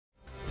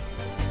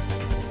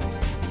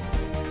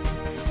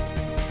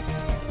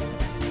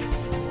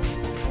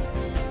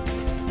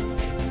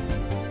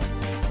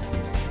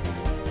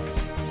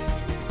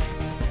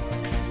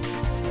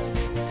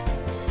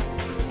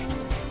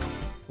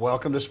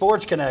Welcome to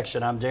Sports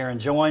Connection. I'm Darrin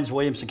Joins,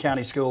 Williamson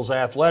County Schools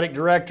Athletic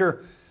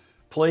Director.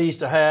 Pleased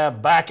to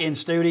have back in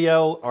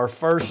studio our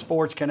first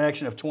Sports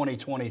Connection of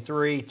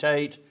 2023,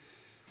 Tate.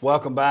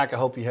 Welcome back. I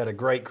hope you had a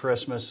great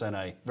Christmas and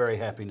a very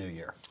happy New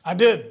Year. I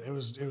did. It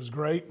was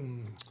great,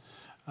 and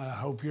I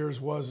hope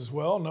yours was as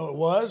well. No, it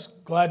was.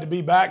 Glad to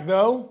be back,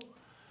 though.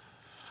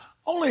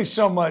 Only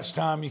so much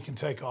time you can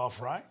take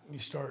off, right? You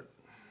start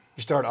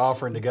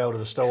offering to go to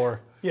the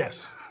store.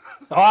 Yes.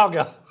 Oh, I'll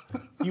go.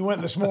 You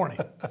went this morning.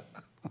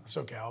 It's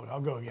okay.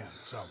 I'll go again.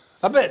 So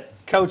I bet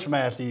Coach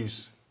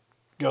Matthews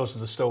goes to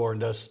the store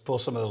and does pull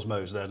some of those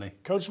moves, doesn't he?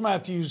 Coach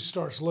Matthews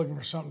starts looking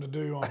for something to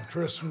do on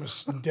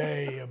Christmas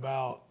Day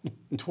about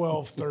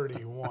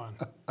 12:31.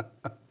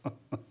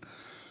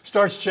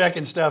 Starts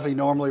checking stuff he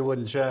normally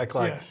wouldn't check.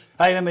 Like, yes.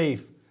 Hey, let me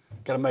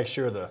got to make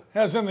sure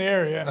That's in the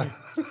area.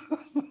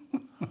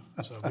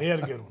 So he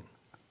had a good one.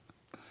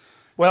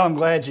 Well, I'm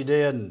glad you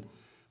did. And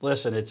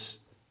listen, it's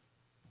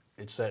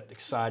that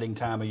exciting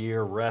time of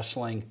year.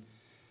 Wrestling,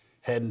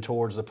 heading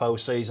towards the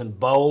postseason.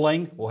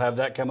 Bowling, we'll have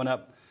that coming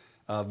up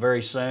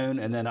very soon.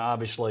 And then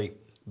obviously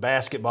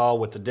basketball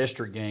with the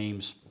district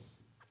games,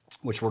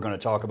 which we're going to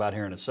talk about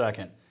here in a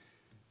second.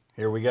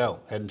 Here we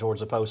go, heading towards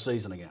the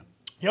postseason again.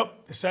 Yep,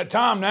 it's that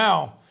time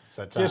now. It's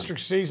that time.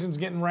 District season's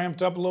getting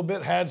ramped up a little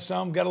bit. Got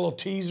a little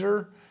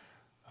teaser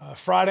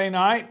Friday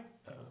night.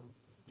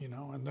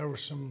 And there were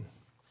some,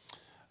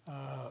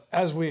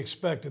 as we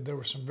expected, there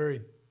were some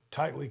very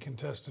tightly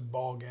contested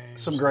ball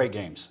games. Some great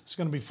games. It's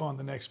going to be fun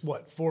the next,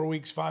 4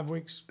 weeks, 5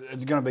 weeks?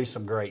 It's going to be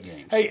some great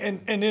games. Hey,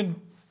 and then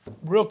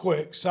real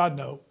quick, side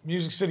note,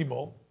 Music City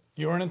Bowl,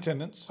 you were in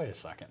attendance. Wait a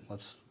second.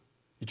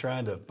 You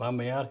trying to bum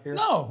me out here?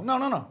 No.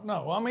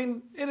 I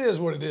mean, it is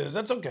what it is.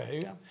 That's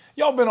okay.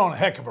 Y'all been on a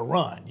heck of a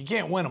run. You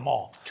can't win them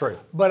all. True.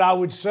 But I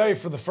would say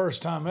for the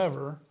first time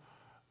ever,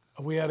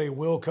 we had a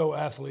Wilco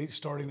athlete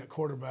starting at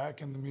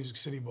quarterback in the Music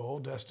City Bowl,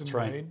 Destin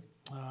Wade.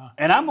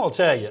 And I'm going to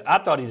tell you, I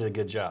thought he did a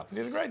good job. He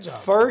did a great job.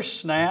 First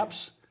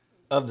snaps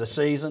of the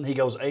season, he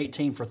goes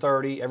 18 for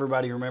 30.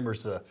 Everybody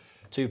remembers the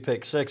 2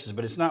 pick sixes,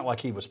 but it's not like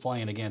he was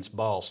playing against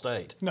Ball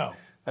State. No.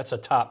 That's a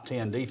top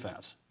 10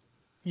 defense.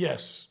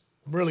 Yes,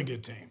 really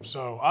good team.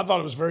 So I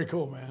thought it was very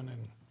cool, man.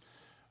 And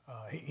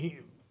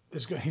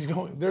there's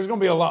going to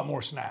be a lot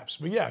more snaps.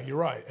 But yeah, you're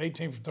right,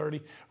 18 for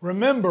 30.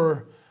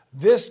 Remember,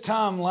 this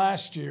time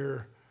last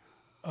year,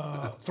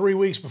 3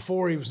 weeks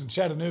before, he was in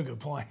Chattanooga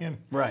playing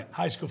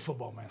high school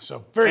football, man.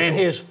 So very cool. And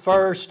his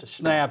first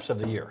snaps of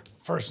the year.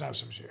 First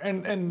snaps of his year.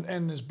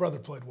 And his brother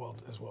played well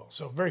as well.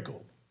 So very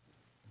cool.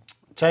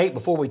 Tate,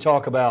 before we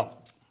talk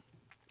about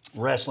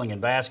wrestling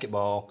and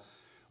basketball,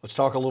 let's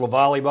talk a little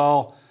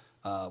volleyball.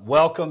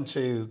 Welcome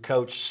to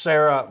Coach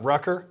Sarah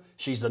Rucker.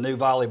 She's the new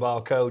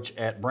volleyball coach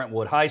at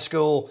Brentwood High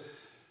School.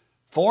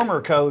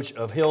 Former coach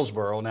of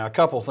Hillsboro. Now, a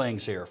couple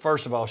things here.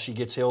 First of all, she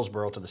gets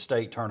Hillsboro to the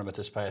state tournament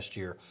this past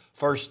year.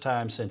 First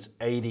time since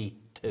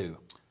 '82.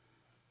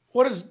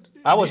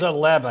 I was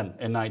 11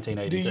 in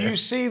 1982. Do you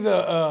see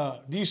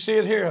do you see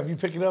it here? Have you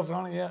picked it up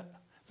on it yet?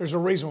 There's a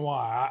reason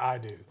why I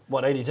do.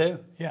 What, 82?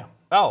 Yeah.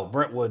 Oh,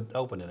 Brentwood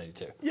opened in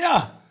 82.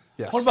 Yeah.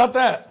 Yes. What about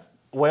that?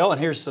 Well, and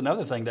here's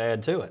another thing to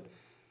add to it.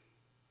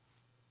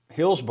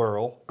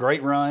 Hillsboro,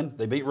 great run.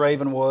 They beat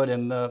Ravenwood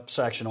in the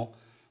sectional.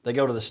 They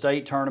go to the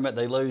state tournament.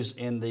 They lose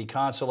in the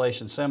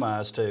consolation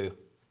semis to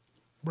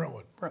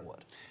Brentwood.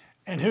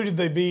 And who did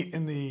they beat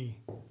in the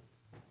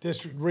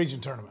district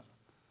region tournament?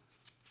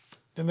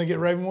 Didn't they get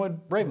Ravenwood?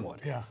 Ravenwood.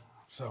 Yeah.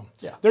 So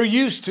yeah, they're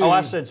used to. Oh, I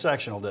said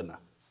sectional, didn't I?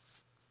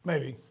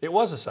 Maybe. It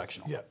was a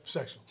sectional. Yeah,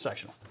 sectional.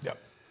 Sectional. Yep.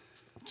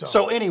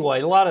 So anyway,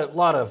 a lot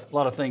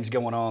of things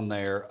going on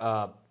there.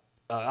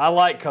 I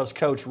like because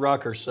Coach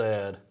Rucker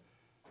said,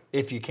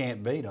 if you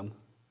can't beat them,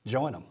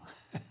 join them.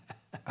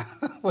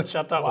 Which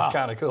I thought was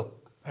kind of cool.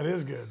 That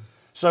is good.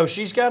 So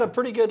she's got a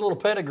pretty good little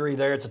pedigree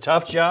there. It's a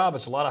tough job.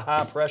 It's a lot of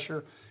high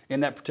pressure in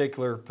that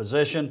particular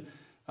position.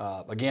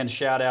 Again,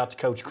 shout out to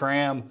Coach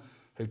Cram,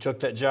 who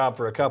took that job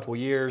for a couple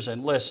years.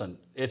 And listen,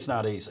 it's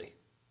not easy.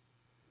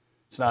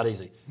 It's not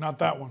easy. Not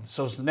that one.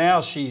 So now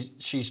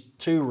she's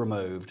 2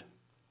 removed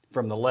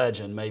from the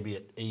legend. Maybe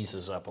it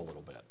eases up a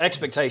little bit.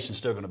 Expectation's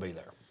still going to be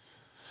there.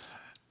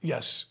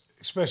 Yes,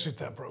 especially at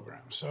that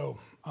program. So,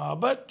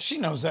 but she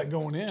knows that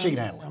going in. She can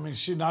handle it. I mean,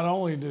 she not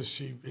only is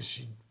she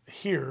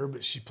here,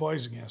 but she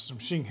plays against them.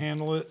 She can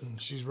handle it,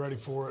 and she's ready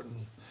for it.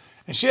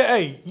 And she,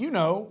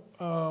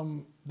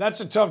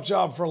 that's a tough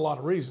job for a lot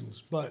of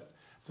reasons. But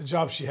the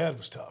job she had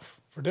was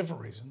tough for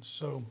different reasons.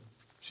 So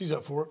she's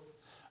up for it.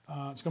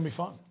 It's going to be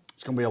fun.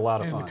 It's going to be a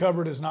lot of fun. And the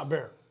cupboard is not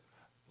bare.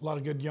 A lot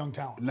of good young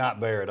talent. Not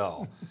bare at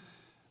all.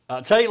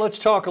 Tate, let's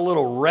talk a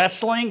little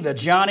wrestling. The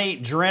Johnny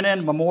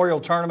Drennan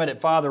Memorial Tournament at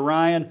Father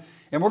Ryan.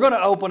 And we're going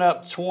to open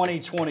up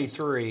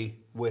 2023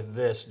 with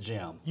this,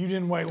 Jim. You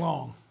didn't wait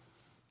long.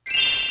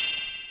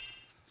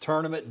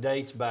 Tournament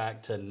dates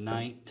back to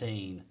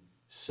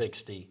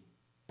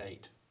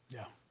 1968.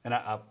 Yeah. And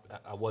I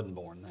wasn't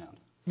born then.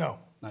 No.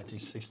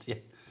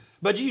 1968.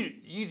 But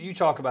you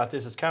talk about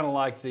this. It's kind of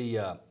like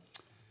the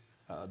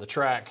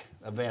track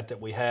event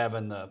that we have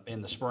in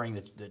the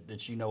spring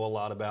that you know a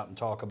lot about and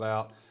talk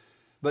about.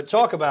 But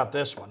talk about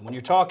this one. When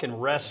you're talking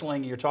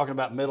wrestling, you're talking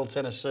about Middle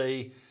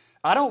Tennessee.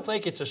 I don't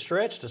think it's a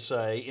stretch to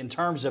say, in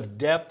terms of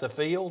depth of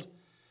field,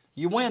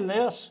 you win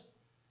this,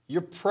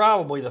 you're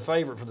probably the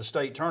favorite for the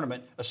state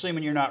tournament,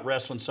 assuming you're not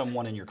wrestling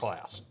someone in your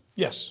class.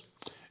 Yes.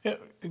 Yeah,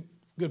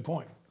 good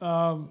point.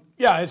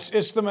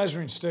 It's the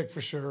measuring stick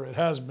for sure. It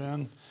has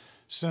been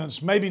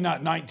since maybe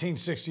not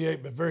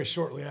 1968, but very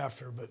shortly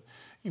after. But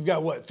you've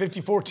got,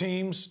 54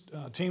 teams,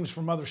 teams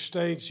from other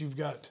states. You've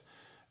got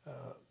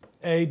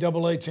AA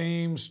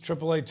teams,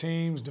 AAA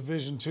teams,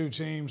 Division II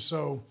teams.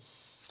 So,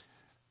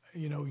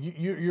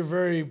 you're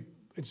very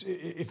 –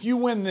 if you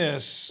win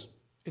this,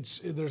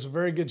 there's a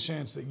very good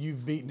chance that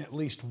you've beaten at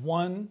least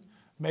one,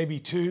 maybe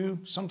two,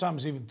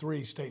 sometimes even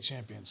three state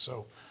champions.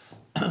 So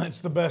it's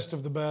the best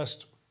of the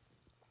best.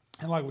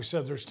 And like we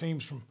said, there's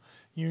teams from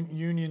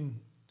Union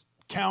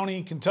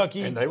County,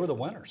 Kentucky. And they were the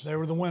winners.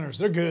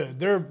 They're good.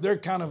 They're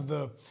kind of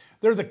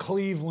the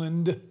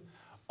Cleveland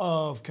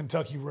of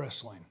Kentucky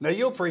wrestling. Now,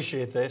 you'll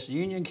appreciate this.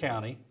 Union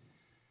County,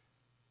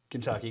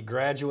 Kentucky,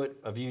 graduate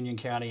of Union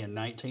County in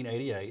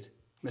 1988,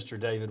 Mr.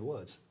 David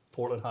Woods,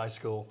 Portland High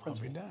School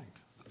principal. I'll be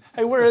danged.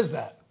 Hey, where is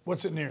that?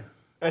 What's it near?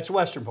 That's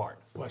western part.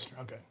 Western,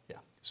 okay. Yeah.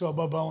 So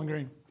above Bowling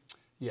Green?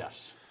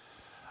 Yes.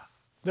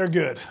 They're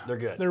good. They're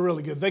good. They're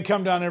really good. They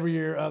come down every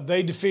year.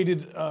 They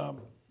defeated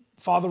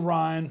Father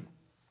Ryan.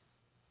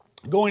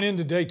 Going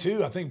into day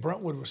two, I think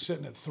Brentwood was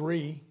sitting at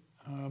 3,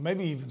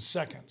 maybe even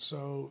second.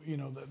 So,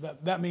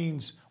 that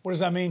means, what does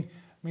that mean?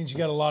 It means you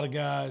got a lot of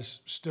guys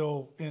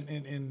still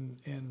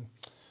in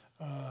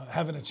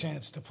having a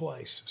chance to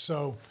place.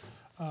 So,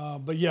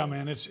 but yeah,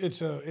 man,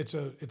 it's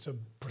a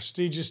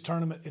prestigious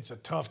tournament. It's a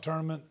tough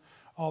tournament.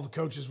 All the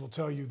coaches will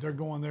tell you they're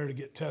going there to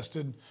get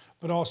tested,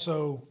 but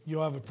also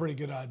you'll have a pretty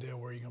good idea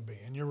where you're going to be.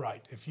 And you're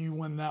right. If you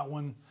win that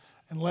one,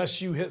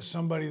 unless you hit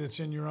somebody that's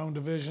in your own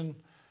division,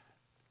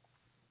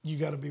 you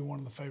got to be one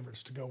of the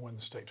favorites to go win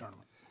the state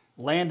tournament.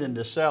 Landon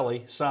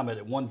DeSelli, Summit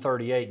at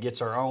 138,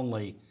 gets our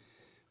only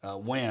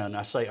win.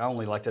 I say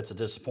only like that's a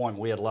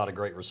disappointment. We had a lot of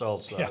great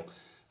results, though.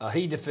 Yeah.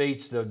 He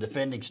defeats the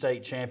defending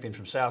state champion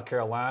from South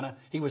Carolina.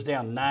 He was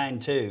down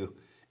 9-2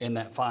 in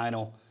that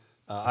final.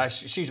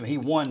 He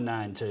won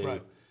 9-2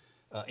 right.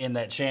 In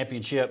that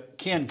championship.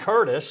 Ken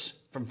Curtis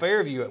from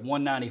Fairview at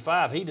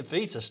 195, he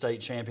defeats a state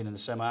champion in the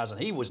semis,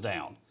 and he was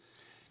down.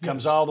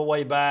 Comes all the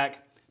way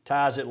back,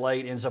 ties it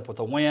late, ends up with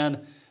a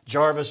win.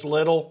 Jarvis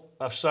Little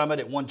of Summit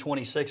at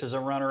 126 as a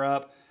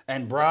runner-up.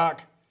 And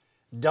Brock,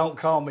 don't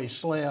call me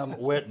Slim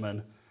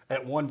Whitman,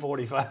 at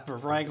 145 for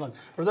Franklin.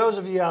 For those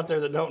of you out there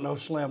that don't know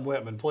Slim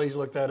Whitman, please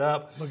look that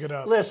up. Look it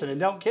up. Listen, and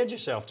don't kid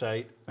yourself,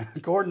 Tate.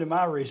 According to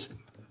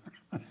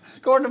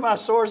my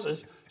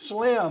sources,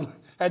 Slim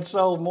had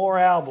sold more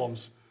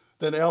albums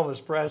than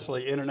Elvis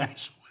Presley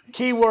internationally.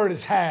 Keyword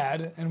is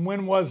had, and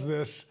when was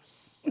this?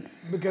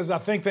 Because I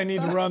think they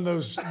need to run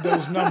those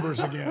numbers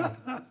again.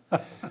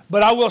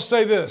 But I will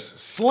say this,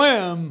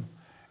 Slim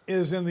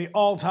is in the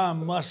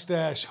all-time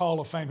mustache Hall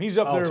of Fame. He's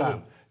up there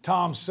with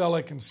Tom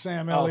Selleck and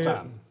Sam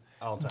Elliott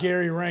and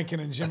Gary Rankin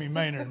and Jimmy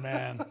Maynard,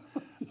 man.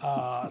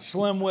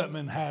 Slim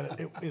Whitman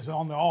is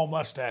on the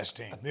all-mustache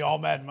team, the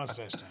all-mad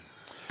mustache team.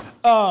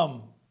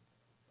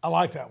 I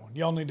like that one.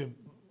 Y'all need to,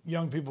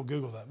 young people,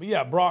 Google that. But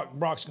yeah,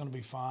 Brock's going to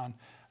be fine.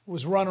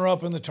 Was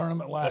runner-up in the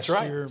tournament last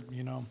year,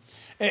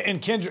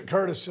 And Kendrick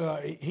Curtis,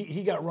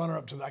 he got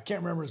runner-up to I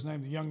can't remember his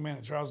name, the young man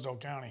at Trousdale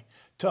County.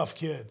 Tough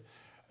kid.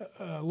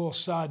 A little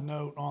side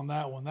note on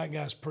that one. That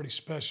guy's pretty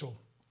special.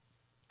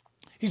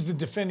 He's the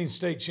defending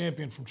state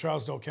champion from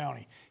Trousdale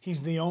County.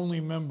 He's the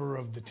only member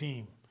of the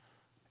team.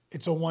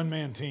 It's a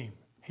one-man team.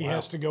 He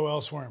has to go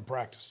elsewhere and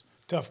practice.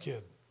 Tough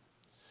kid.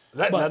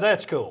 Now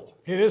that's cool.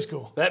 It is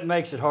cool. That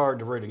makes it hard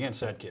to root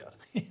against that kid.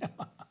 Yeah.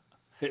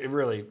 It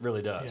really,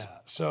 really does. Yeah.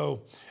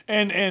 So,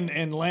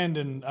 and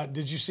Landon,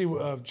 did you see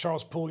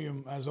Charles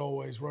Pulliam, as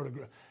always,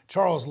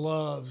 Charles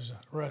loves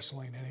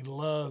wrestling, and he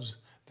loves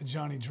the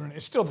Johnny Drennan.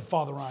 It's still the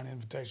Father Ryan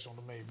Invitational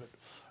to me,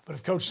 but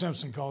if Coach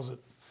Simpson calls it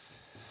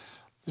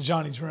the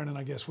Johnny Drennan,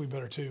 I guess we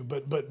better too.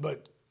 But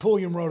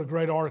Pulliam wrote a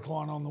great article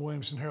on the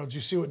Williamson Herald. Did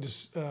you see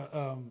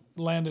what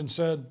Landon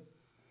said?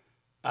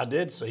 I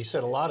did. So he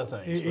said a lot of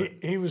things.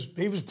 He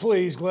was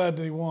pleased, glad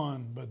that he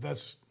won, but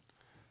that's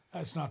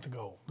not the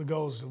goal. The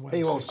goal is to win.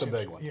 He wants the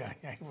big one. Yeah,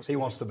 he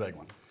wants the big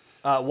one.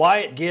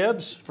 Wyatt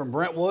Gibbs from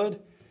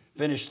Brentwood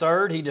finished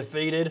third. He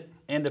defeated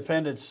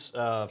Independence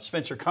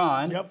Spencer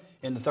Kahn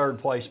in the third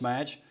place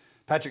match.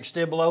 Patrick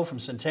Stiblow from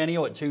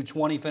Centennial at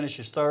 220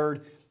 finishes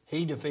third.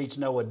 He defeats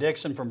Noah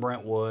Dixon from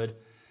Brentwood.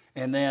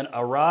 And then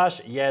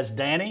Arash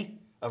Yazdani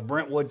of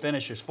Brentwood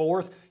finishes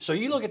fourth. So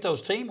you look at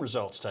those team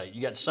results, Tate.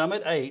 You got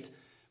Summit 8th.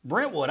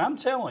 Brentwood, I'm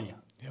telling you,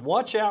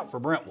 watch out for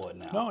Brentwood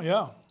now. Oh,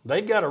 yeah.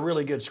 They've got a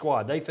really good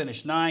squad. They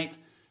finished 9th.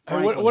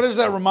 Hey, what does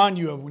that remind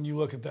you of when you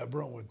look at that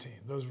Brentwood team,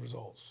 those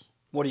results?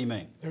 What do you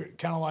mean? They're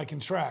kind of like in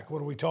track. What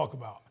do we talk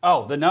about?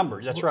 Oh, the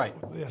numbers. That's right.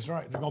 That's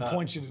right. They're going to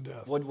point you to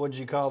death. What did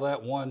you call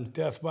that one?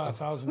 Death by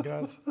 1,000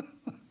 guys.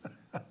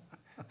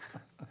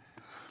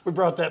 We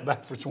brought that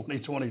back for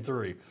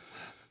 2023.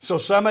 So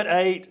Summit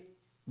 8,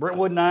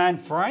 Brentwood 9,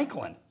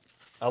 Franklin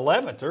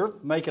 11th. They're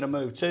making a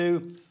move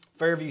too.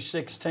 Fairview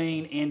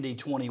 16, Indy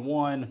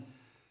 21,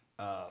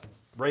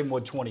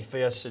 Ravenwood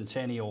 25th,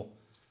 Centennial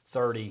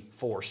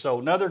 34. So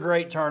another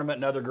great tournament,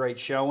 another great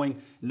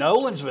showing.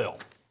 Nolensville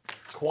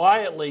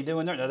quietly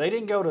doing their. Now they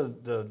didn't go to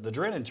the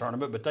Drennan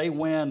tournament, but they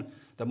win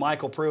the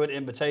Michael Pruitt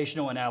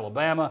Invitational in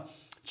Alabama.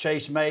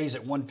 Chase Mays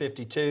at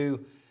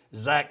 152,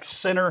 Zach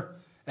Center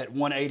at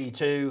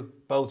 182,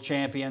 both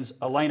champions.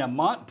 Elena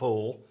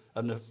Montpool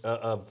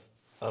of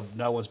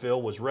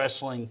Nolensville was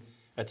wrestling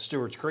at the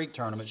Stewart's Creek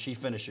tournament. She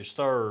finishes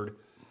third.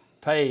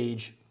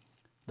 Paige,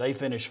 they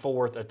finished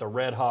fourth at the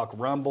Red Hawk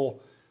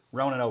Rumble.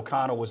 Ronan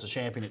O'Connell was the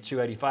champion at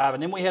 285.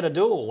 And then we had a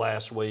duel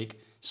last week.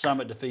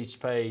 Summit defeats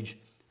Paige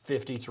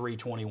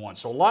 53-21.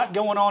 So a lot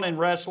going on in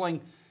wrestling.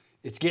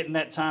 It's getting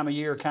that time of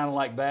year, kind of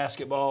like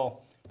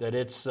basketball, that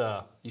it's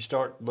you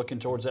start looking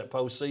towards that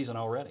postseason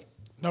already.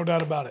 No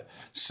doubt about it.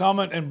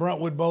 Summit and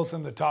Brentwood both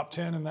in the top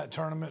 10 in that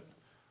tournament.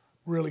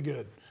 Really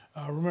good.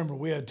 Remember,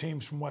 we had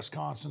teams from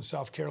Wisconsin,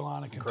 South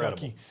Carolina,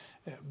 Kentucky,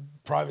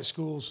 private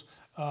schools.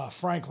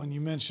 Franklin,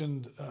 you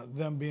mentioned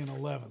them being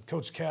 11th.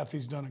 Coach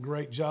Cathy's done a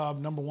great job.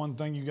 Number one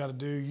thing you got to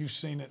do, you've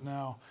seen it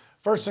now.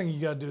 First thing you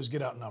got to do is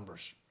get out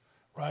numbers,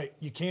 right?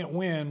 You can't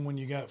win when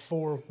you got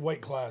 4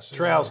 weight classes.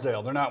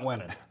 Trousdale, they're not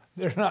winning.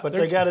 They're not. But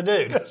they got to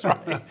do. That's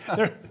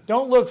right.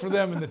 Don't look for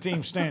them in the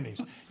team standings.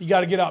 You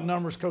got to get out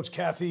numbers. Coach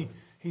Cathy,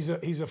 he's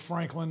a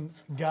Franklin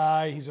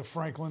guy. He's a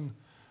Franklin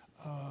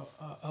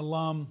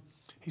alum.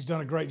 He's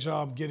done a great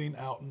job getting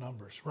out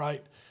numbers,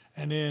 right?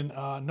 And then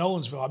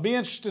Nolensville. I'd be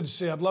interested to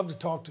see. I'd love to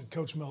talk to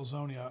Coach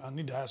Melzoni. I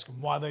need to ask him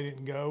why they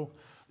didn't go.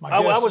 I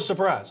was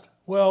surprised.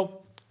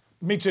 Well,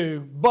 me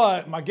too.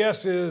 But my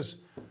guess is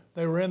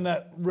they were in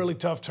that really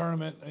tough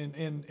tournament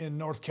in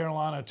North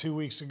Carolina 2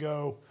 weeks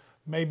ago.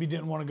 Maybe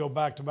didn't want to go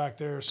back-to-back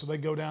there, so they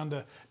go down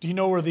to – do you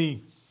know where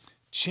the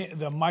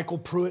Michael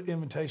Pruitt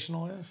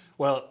Invitational is?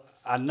 Well,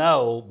 I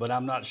know, but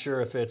I'm not sure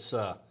if it's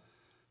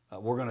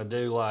we're going to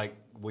do like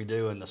we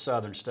do in the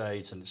southern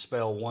states and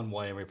spell one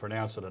way and we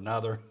pronounce it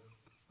another.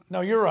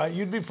 No, you're right.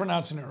 You'd be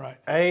pronouncing it right.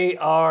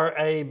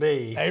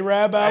 A-R-A-B.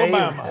 Arab,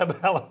 Alabama. Arab,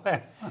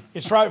 Alabama.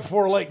 It's right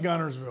before Lake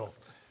Gunnersville.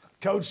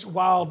 Coach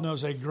Wild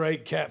knows a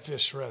great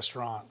catfish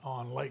restaurant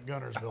on Lake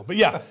Gunnersville. But,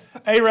 yeah,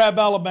 Arab,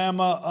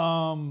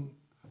 Alabama.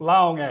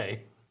 Long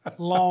A.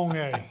 Long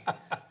A.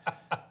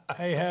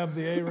 Ahab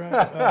the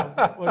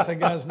Arab. What's that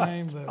guy's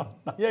name?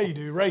 Yeah, you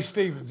do. Ray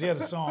Stevens. He had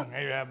a song,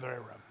 Ahab the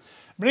Arab.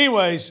 But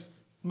anyways,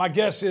 my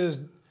guess is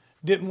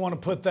didn't want to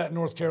put that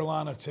North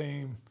Carolina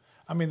team.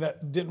 I mean,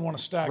 that didn't want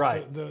to stack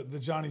the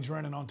Johnny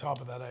Drennan on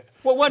top of that.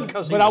 Well, it wasn't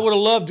because But I would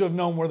have loved to have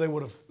known where they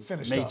would have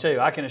finished Me up. too.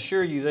 I can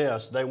assure you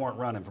this, they weren't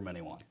running from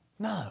anyone.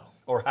 No.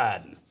 Or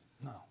hiding.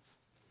 No.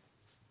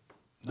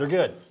 They're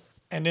good.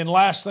 And then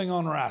last thing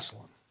on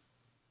wrestling.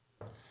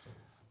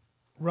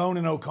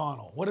 Ronan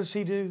O'Connell. What does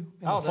he do in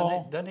the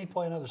fall? Doesn't he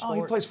play another sport?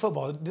 Oh, he plays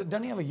football.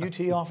 Doesn't he have a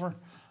UT offer?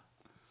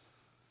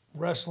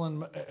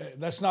 Wrestling,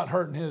 that's not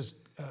hurting his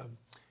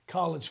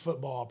college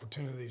football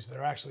opportunities.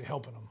 They're actually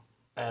helping him.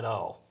 At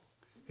all.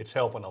 It's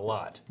helping a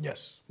lot.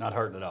 Yes. Not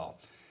hurting at all.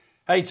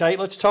 Hey, Tate,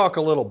 let's talk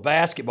a little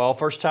basketball.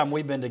 First time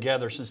we've been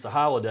together since the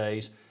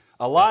holidays.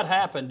 A lot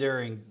happened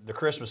during the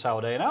Christmas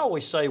holiday. And I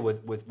always say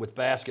with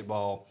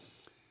basketball,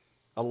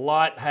 a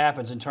lot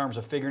happens in terms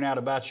of figuring out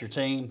about your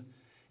team.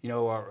 You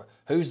know,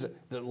 who's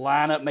the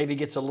lineup maybe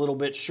gets a little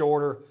bit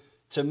shorter.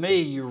 To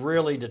me, you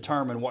really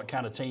determine what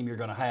kind of team you're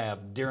going to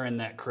have during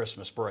that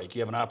Christmas break.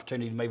 You have an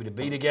opportunity maybe to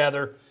be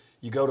together.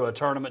 You go to a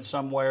tournament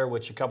somewhere,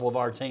 which a couple of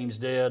our teams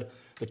did.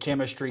 The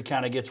chemistry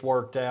kind of gets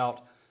worked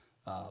out.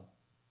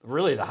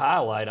 Really the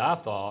highlight, I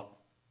thought,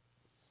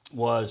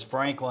 was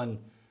Franklin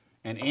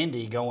and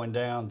Indy going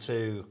down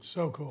to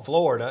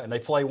Florida, and they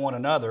play one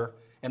another,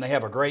 and they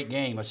have a great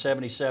game, a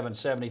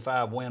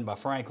 77-75 win by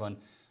Franklin,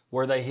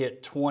 where they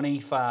hit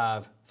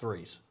 25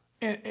 threes.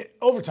 In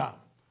overtime.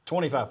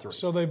 25 threes.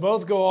 So they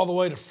both go all the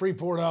way to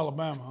Freeport,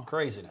 Alabama.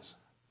 Craziness.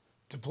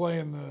 To play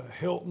in the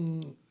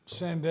Hilton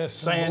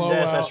Sandestin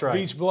blowout, that's right.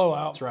 Beach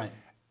blowout. That's right.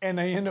 And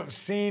they end up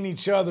seeing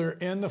each other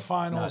in the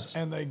finals, Nuts.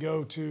 and they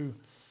go to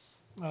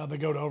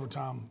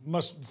overtime.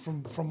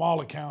 From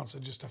all accounts,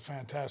 it's just a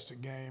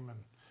fantastic game. And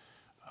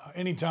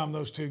anytime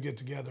those two get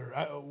together,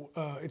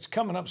 it's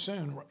coming up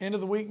soon. End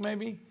of the week,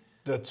 maybe.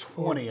 The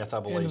 20th, I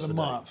believe. End of the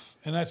month,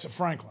 and that's at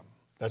Franklin.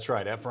 That's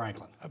right, at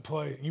Franklin. I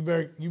play. You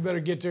better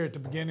get there at the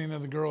beginning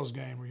of the girls'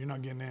 game, or you're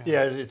not getting in.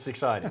 Yeah, it's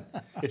exciting.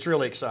 It's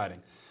really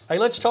exciting. Hey,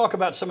 let's talk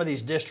about some of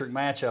these district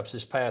matchups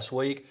this past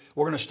week.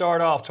 We're going to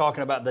start off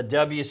talking about the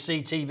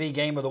WCTV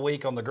Game of the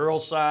Week on the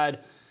girls' side.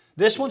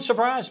 This one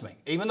surprised me.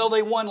 Even though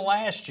they won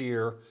last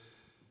year,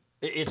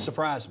 it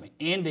surprised me.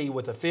 Indy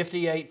with a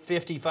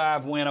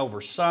 58-55 win over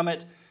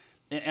Summit.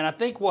 And I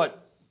think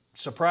what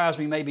surprised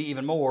me maybe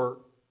even more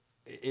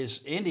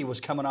is Indy was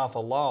coming off a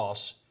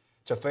loss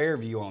to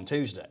Fairview on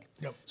Tuesday.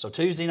 Yep. So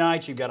Tuesday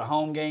night, you've got a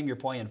home game. You're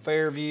playing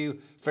Fairview.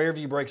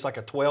 Fairview breaks like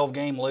a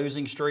 12-game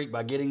losing streak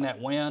by getting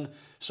that win.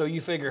 So you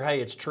figure, hey,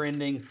 it's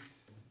trending.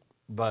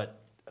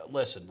 But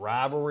listen,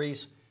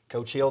 rivalries,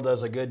 Coach Hill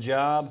does a good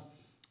job.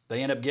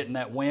 They end up getting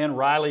that win.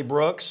 Riley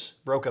Brooks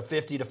broke a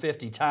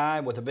 50-50 tie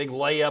with a big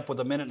layup with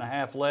a minute and a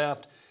half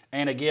left.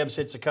 Anna Gibbs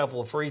hits a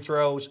couple of free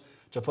throws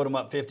to put them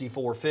up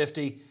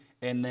 54-50,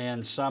 and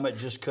then Summit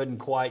just couldn't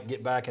quite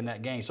get back in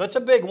that game. So that's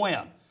a big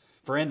win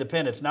for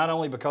Independence, not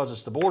only because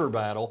it's the border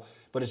battle,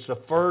 but it's the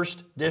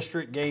first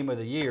district game of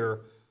the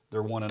year.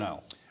 They're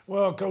 1-0.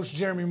 Well, Coach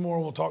Jeremy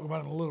Moore, we'll talk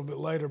about it a little bit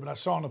later, but I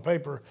saw in the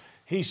paper,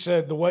 he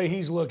said the way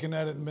he's looking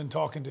at it and been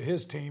talking to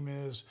his team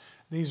is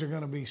these are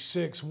going to be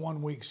 6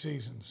 one-week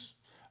seasons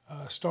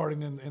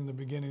starting in the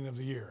beginning of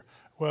the year.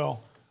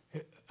 Well,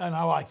 and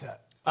I like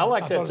that. I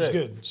like that too. I thought it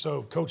was good.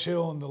 So Coach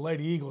Hill and the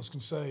Lady Eagles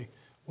can say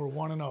we're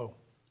 1-0.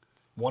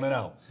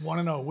 1-0.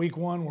 1-0. Week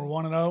 1, we're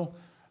 1-0.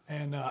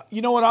 And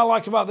you know what I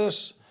like about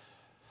this?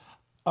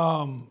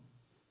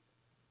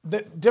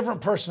 The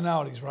different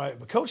personalities, right?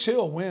 But Coach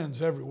Hill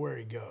wins everywhere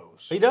he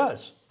goes. He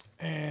does.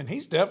 And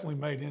he's definitely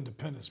made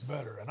Independence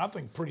better, and I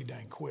think pretty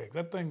dang quick.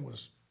 That thing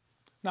was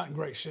not in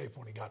great shape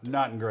when he got there.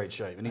 Not in great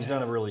shape, and he's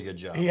done a really good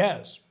job. He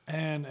has.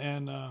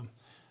 And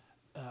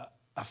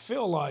I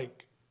feel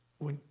like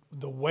when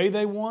the way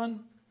they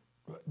won,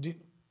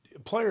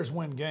 players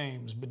win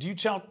games, but do you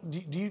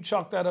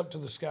chalk that up to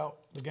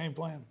the game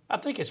plan? I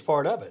think it's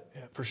part of it,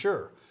 for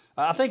sure.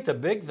 I think the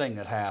big thing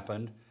that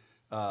happened,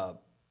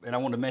 and I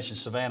want to mention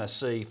Savannah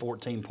C.,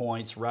 14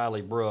 points,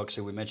 Riley Brooks,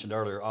 who we mentioned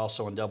earlier,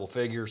 also in double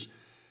figures.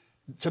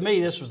 To me,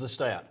 this was the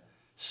stat.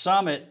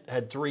 Summit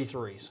had 3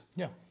 threes.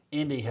 Yeah.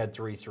 Indy had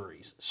 3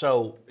 threes.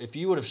 So if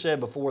you would have said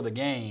before the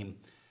game,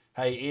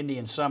 hey, Indy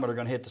and Summit are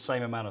going to hit the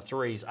same amount of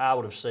threes, I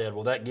would have said,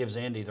 well, that gives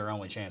Indy their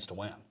only chance to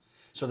win.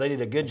 So they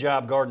did a good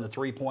job guarding the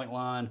three-point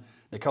line.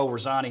 Nicole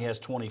Rosani has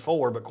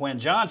 24, but Quinn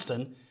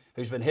Johnston,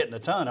 who's been hitting a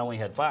ton, only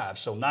had 5.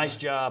 So nice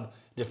job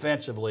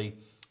defensively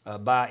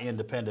by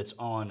Independence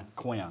on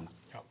Quinn.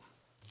 Yep.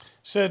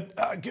 Said,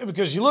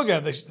 because you look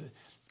at it,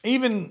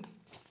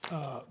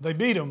 they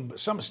beat them, but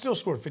Summit still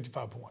scored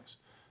 55 points.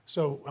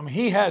 So, I mean,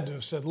 he had to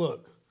have said,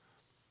 look,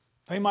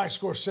 they might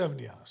score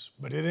 70 on us,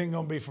 but it ain't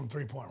going to be from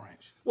three-point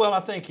range. Well, I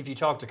think if you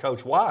talk to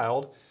Coach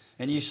Wild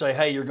and you say,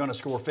 hey, you're going to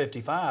score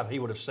 55, he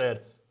would have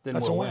said, then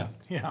That's we'll a win.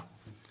 Yeah.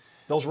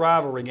 Those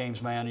rivalry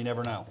games, man, you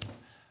never know.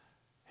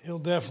 He'll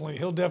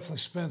definitely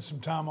spend some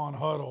time on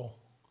huddle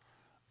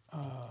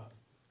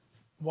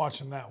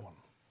watching that one.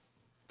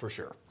 For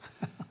sure.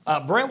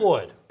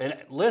 Brentwood, and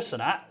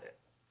listen,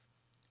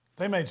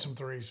 They made some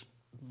threes.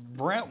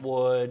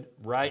 Brentwood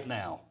right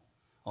now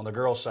on the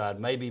girls' side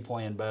may be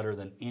playing better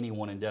than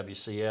anyone in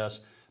WCS.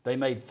 They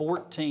made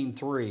 14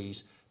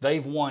 threes.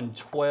 They've won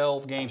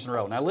 12 games in a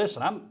row. Now,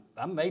 listen,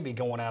 I may be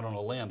going out on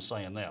a limb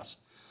saying this.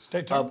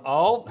 Stay tuned. Of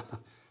all,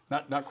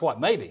 not quite,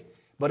 maybe,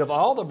 but of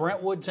all the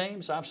Brentwood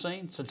teams I've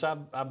seen since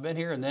I've been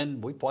here, and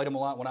then we played them a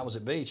lot when I was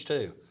at Beach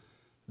too,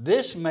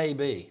 this may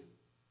be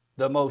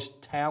the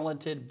most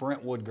talented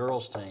Brentwood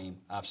girls team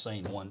I've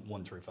seen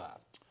 1 through 5.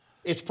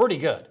 It's pretty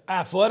good.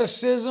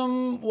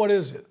 Athleticism, what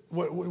is it?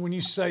 When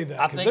you say that?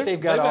 I think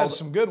they've had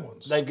some good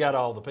ones. They've got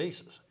all the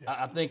pieces. Yeah.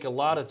 I think a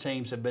lot of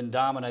teams have been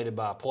dominated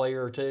by a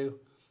player or two.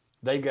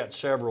 They've got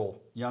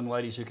several young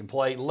ladies who can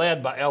play,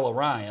 led by Ella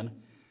Ryan,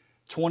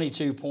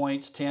 22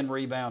 points, 10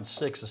 rebounds,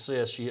 6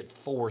 assists. She hit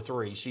 4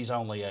 threes. She's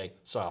only a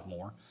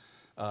sophomore.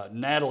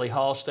 Natalie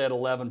Halstead,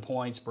 11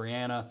 points.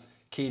 Brianna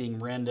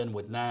Keating-Rendon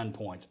with 9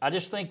 points. I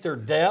just think their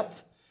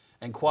depth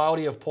and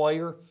quality of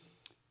player,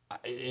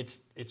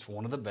 it's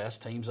one of the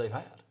best teams they've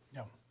had.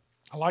 Yeah,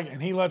 I like it,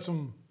 and he lets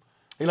them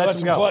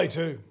go. Play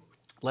too.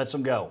 Lets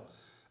them go.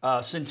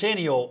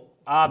 Centennial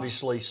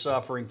obviously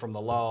suffering from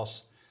the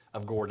loss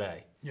of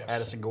Gourday. Yes.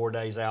 Addison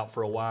Gourday's out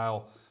for a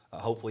while.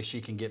 Hopefully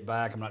she can get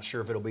back. I'm not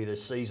sure if it'll be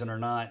this season or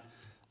not.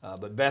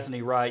 But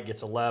Bethany Wright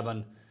gets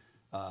 11,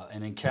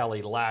 and then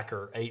Kelly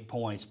Lacker 8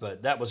 points.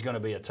 But that was going to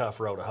be a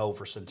tough road to hoe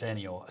for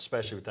Centennial,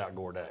 especially without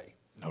Gourday.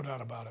 No doubt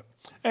about it.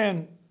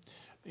 And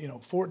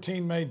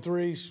 14 made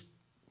threes.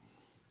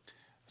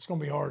 It's going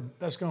to be hard.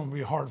 That's going to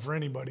be hard for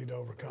anybody to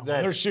overcome.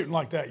 When they're shooting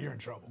like that, you're in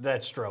trouble.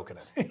 That's stroking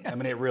it. I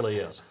mean, it really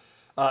is.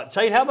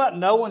 Tate, how about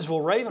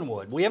Nolensville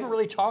Ravenwood? We haven't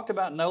really talked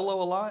about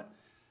Nolo a lot.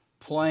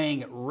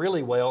 Playing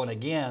really well, and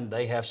again,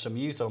 they have some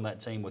youth on that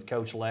team with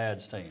Coach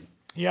Ladd's team.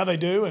 Yeah, they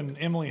do, and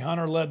Emily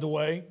Hunter led the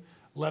way,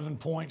 11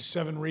 points,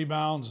 7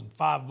 rebounds, and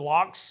 5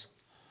 blocks.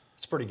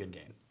 It's a pretty good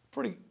game.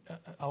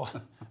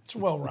 It's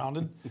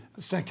well-rounded.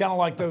 It's kind of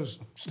like those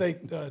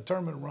state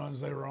tournament runs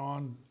they were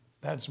on.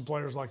 They had some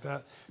players like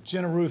that.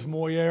 Jenna Ruth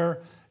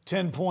Moyer,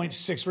 10 points,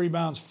 6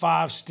 rebounds,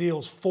 5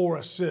 steals, 4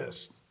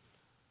 assists.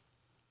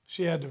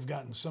 She had to have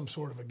gotten some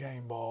sort of a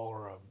game ball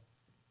or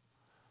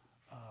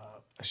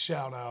a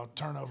shout-out,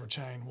 turnover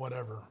chain,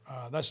 whatever.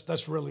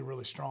 That's really,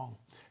 really strong.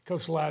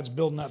 Coach Ladd's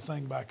building that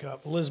thing back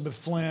up. Elizabeth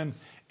Flynn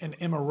and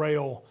Emma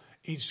Rail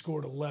each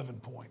scored 11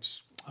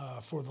 points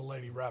for the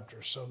Lady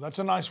Raptors. So that's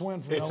a nice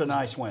win for Nolensville. It's a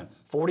nice win.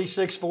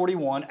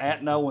 46-41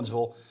 at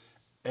Nolensville.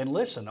 And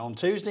listen, on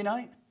Tuesday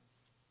night,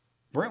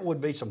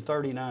 Brentwood beats them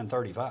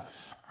 39-35.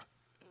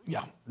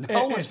 Yeah.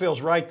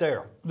 Nolensville's right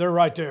there. They're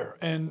right there.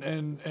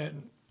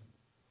 And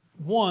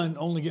one,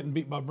 only getting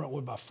beat by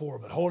Brentwood by 4,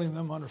 but holding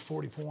them under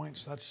 40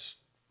 points, that's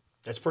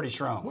pretty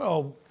strong.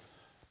 Well,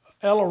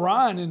 Ella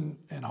Ryan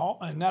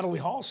and Natalie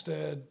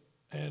Halstead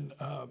and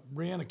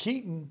Brianna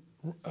Keaton,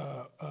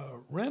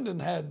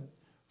 Rendon had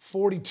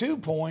 42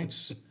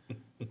 points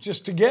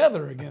just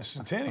together against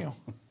Centennial.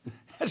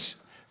 That's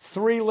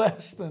 3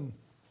 less than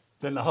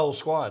the whole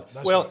squad.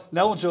 That's well, right.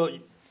 no one's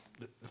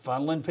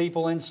funneling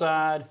people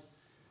inside.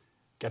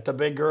 Got the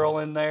big girl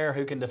in there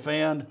who can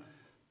defend.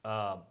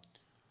 Tall.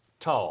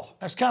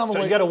 That's kind of the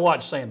way you got to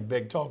watch saying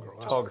big. Tall girl.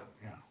 Tall girl.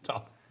 Yeah.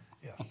 Tall.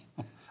 Yes.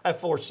 I have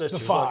 4 sisters. The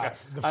 5.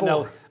 Look, The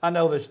 4. I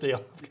know this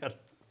deal.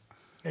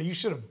 Yeah, you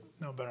should have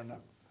known better than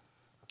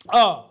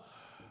that.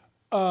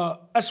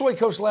 That's the way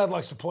Coach Ladd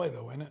likes to play,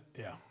 though, isn't it?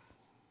 Yeah.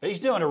 He's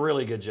doing a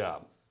really good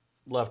job.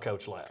 Love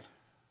Coach Ladd.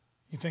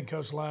 You think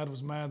Coach Ladd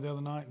was mad the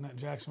other night in that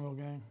Jacksonville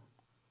game?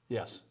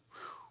 Yes,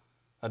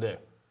 I do.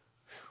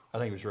 I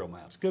think he was real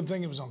mad. It's a good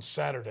thing it was on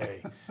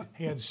Saturday.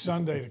 He had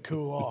Sunday to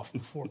cool off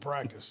before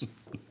practice.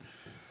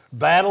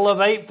 Battle of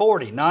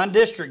 840,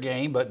 non-district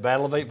game, but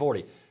Battle of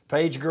 840.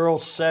 Page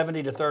girls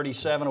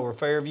 70-37 over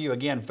Fairview.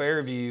 Again,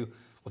 Fairview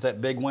with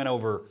that big win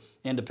over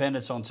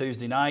Independence on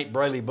Tuesday night.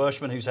 Braylee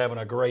Bushman, who's having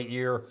a great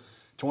year,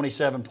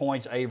 27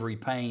 points. Avery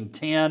Payne,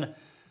 10.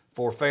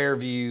 For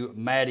Fairview,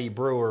 Maddie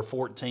Brewer,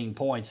 14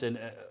 points. And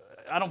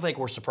I don't think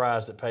we're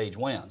surprised that Page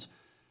wins.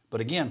 But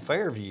again,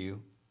 Fairview,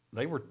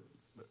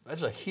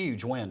 that's a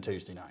huge win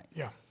Tuesday night.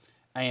 Yeah.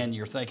 And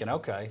you're thinking,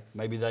 okay,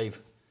 maybe they've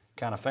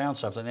kind of found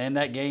something. And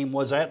that game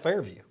was at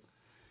Fairview.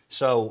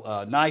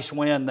 So nice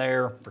win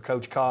there for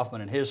Coach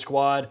Kaufman and his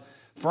squad.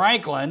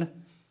 Franklin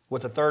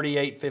with a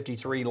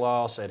 38-53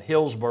 loss at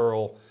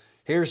Hillsboro.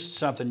 Here's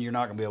something you're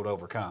not going to be able to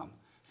overcome.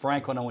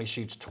 Franklin only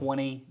shoots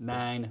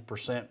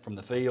 29% from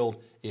the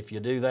field. If you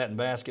do that in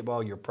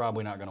basketball, you're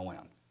probably not going to win.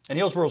 And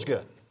Hillsboro's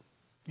good.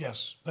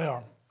 Yes, they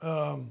are.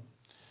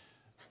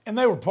 And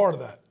they were part of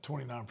that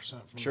 29% from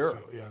the field.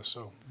 Yeah,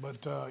 so,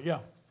 but yeah,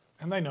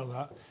 and they know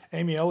that.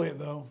 Amy Elliott,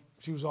 though,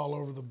 she was all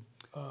over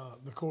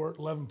the court,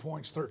 11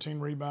 points, 13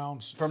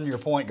 rebounds. From your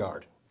point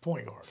guard.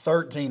 Point guard.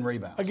 13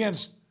 rebounds.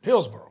 Against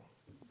Hillsboro.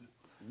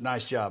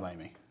 Nice job,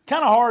 Amy.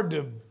 Kind of hard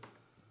to,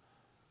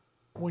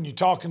 when you're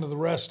talking to the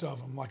rest of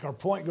them, like our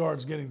point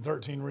guard's getting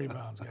 13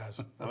 rebounds,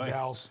 guys, or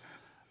gals.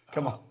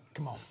 Come on.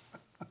 Come on.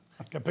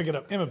 Got to pick it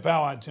up. Emma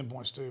Powell had 10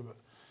 points too, but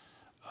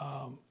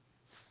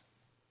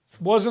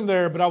wasn't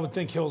there, but I would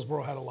think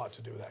Hillsboro had a lot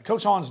to do with that.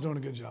 Coach Hahn's doing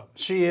a good job.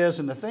 She is,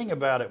 and the thing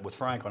about it with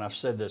Franklin, I've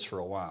said this for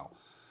a while.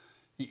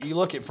 You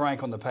look at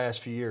Franklin the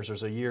past few years,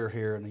 there's a year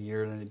here and a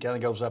year, and it kind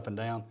of goes up and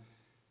down.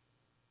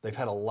 They've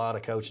had a lot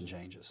of coaching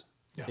changes.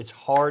 Yeah. It's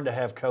hard to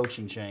have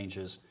coaching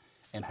changes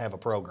and have a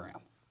program.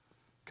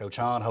 Coach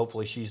Hahn,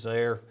 hopefully she's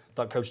there.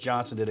 Thought Coach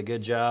Johnson did a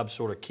good job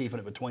sort of keeping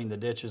it between the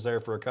ditches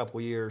there for a couple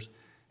of years.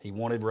 He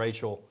wanted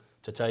Rachel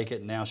to take it,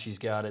 and now she's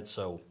got it,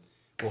 so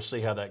we'll see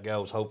how that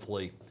goes.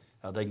 Hopefully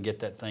they can get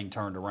that thing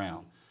turned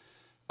around.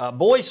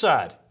 Boys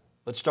side,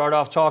 let's start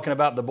off talking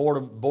about the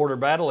border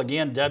battle.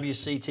 Again,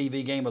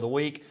 WCTV Game of the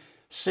Week,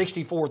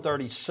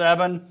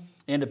 64-37,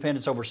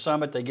 Independence over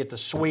Summit. They get the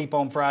sweep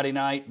on Friday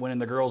night, winning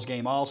the girls'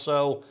 game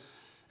also.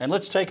 And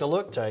let's take a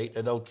look, Tate,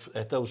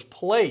 at those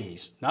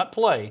plays, not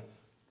plays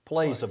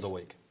of the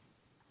week.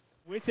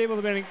 Witt's able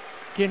to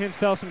get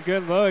himself some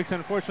good looks.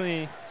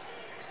 Unfortunately,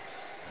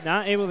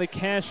 not able to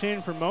cash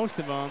in for most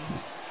of them.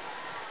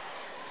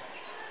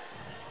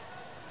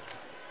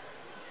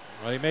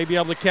 Well, he may be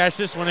able to cash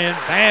this one in.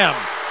 Bam!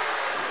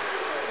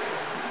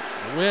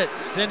 Witt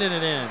sending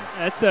it in.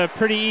 That's a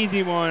pretty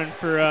easy one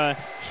for a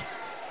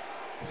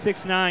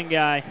 6'9"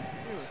 guy.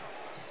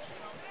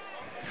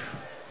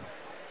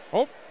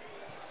 Oh,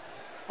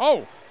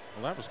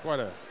 well, that was quite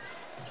a.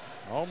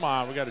 Oh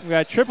my, we got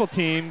a triple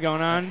team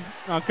going on.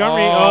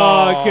 Montgomery.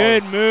 Oh,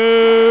 good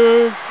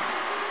move.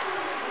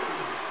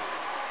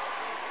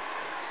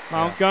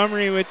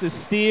 Montgomery with the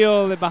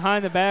steal, the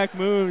behind the back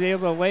move,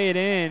 able to lay it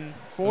in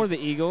for the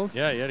Eagles.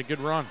 Yeah, he had a good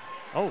run.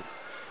 Oh.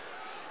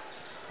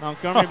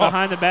 Montgomery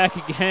behind the back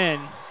again.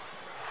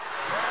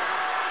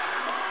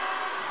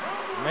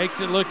 Makes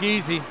it look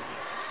easy.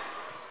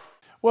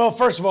 Well,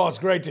 first of all, it's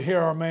great to hear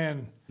our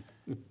man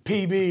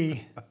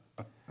PB,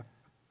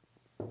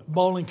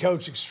 bowling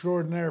coach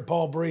extraordinaire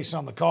Paul Brees,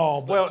 on the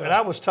call. But, well, and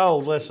I was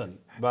told, listen,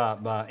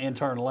 by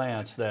intern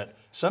Lance, that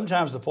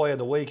sometimes the play of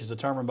the week is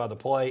determined by the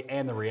play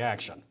and the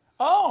reaction.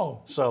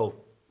 Oh. So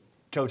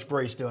Coach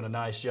Brees doing a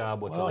nice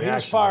job with the reaction. He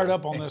was fired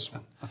up on this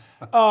one.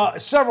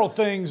 Several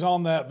things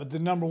on that, but the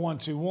number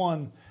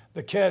 1-2-1,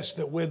 the catch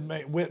that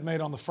Witt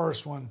made on the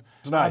first one,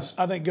 nice.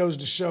 I think goes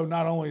to show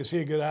not only is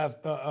he a good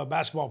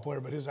basketball player,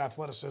 but his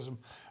athleticism.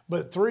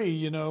 But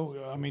 3,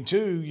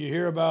 2, you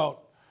hear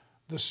about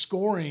the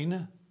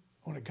scoring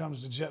when it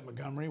comes to Jet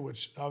Montgomery,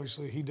 which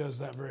obviously he does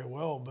that very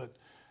well, but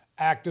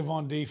active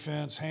on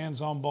defense,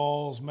 hands on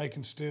balls,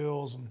 making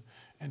steals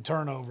and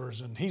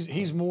turnovers. And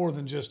he's more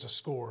than just a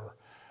scorer,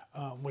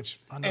 which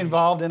I know.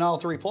 Involved in all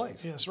 3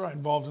 plays. Yeah, that's right,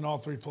 involved in all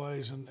 3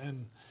 plays.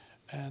 And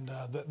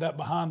that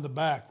behind the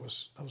back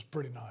was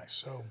pretty nice.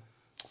 So,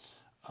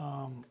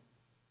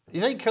 you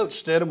think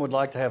Coach Stidham would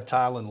like to have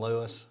Tylen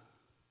Lewis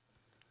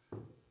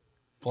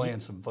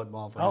playing some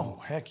football for him?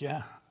 Oh, heck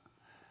yeah.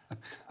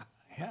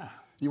 Yeah.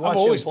 You watch I've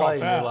him always play, thought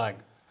and that. you're like,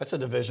 that's a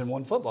Division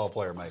I football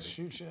player, maybe.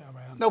 Shoot, yeah,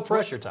 man. No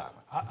pressure, Tyler.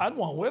 I'd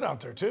want Witt out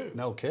there too.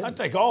 No kidding. I'd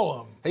take all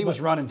of them. He was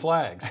running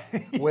flags.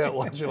 Well,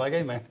 was you're like,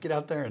 hey man, get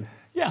out there and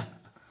Yeah,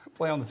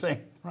 play on the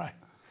team. right.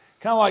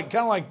 Kind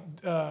of like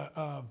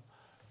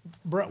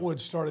Brentwood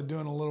started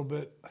doing a little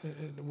bit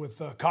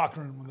with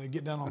Cochran when they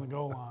get down on the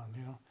goal line.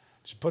 You know,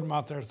 just put them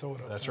out there, throw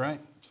it up. That's there. right.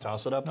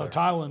 Toss it up No, there.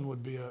 Thailand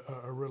would be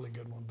a really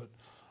good one, but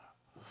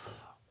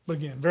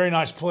again, very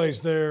nice plays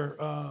there.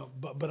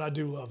 But I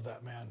do love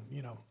that, man.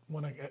 You know,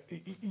 when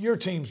your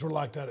teams were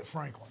like that at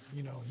Franklin.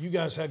 You know, you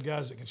guys had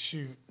guys that could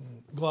shoot,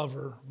 and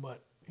Glover,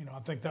 but you know, I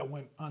think that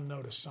went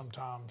unnoticed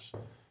sometimes.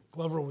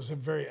 Glover was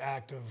very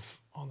active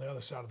on the other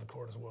side of the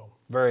court as well.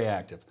 Very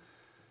active.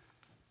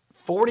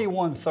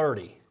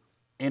 41-30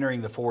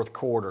 entering the fourth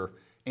quarter.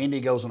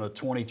 Indy goes on a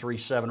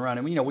 23-7 run.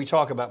 And, you know, we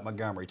talk about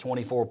Montgomery,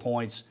 24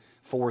 points,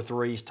 4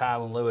 threes.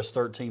 Tylen Lewis,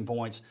 13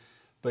 points.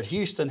 But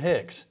Houston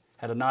Hicks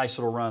had a nice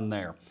little run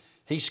there.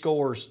 He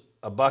scores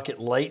a bucket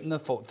late in the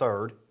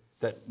third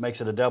that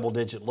makes it a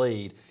double-digit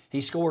lead.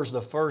 He scores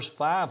the first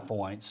 5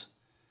 points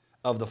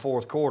of the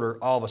fourth quarter.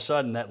 All of a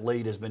sudden, that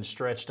lead has been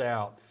stretched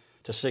out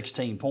to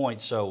 16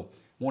 points. So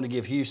want to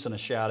give Houston a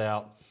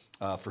shout-out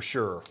for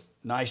sure.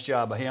 Nice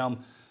job of him.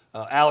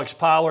 Alex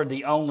Pollard,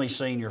 the only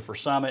senior for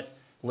Summit,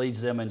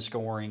 leads them in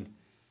scoring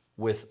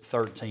with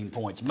 13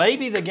 points.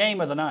 Maybe the game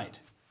of the night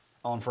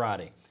on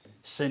Friday.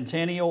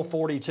 Centennial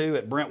 42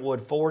 at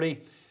Brentwood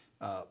 40.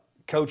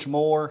 Coach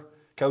Moore,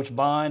 Coach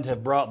Bond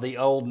have brought the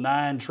old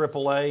 9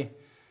 AAA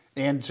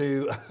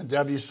into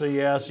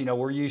WCS. You know,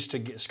 we're used to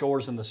get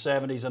scores in the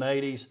 70s and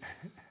 80s.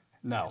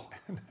 No.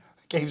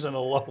 Game's in the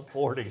low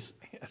 40s.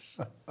 Yes.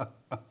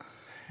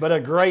 But a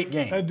great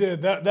game. That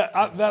did.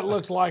 That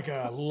looked like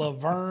a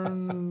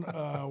Laverne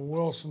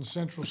Wilson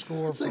Central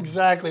score from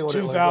exactly what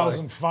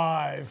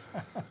 2005.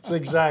 It's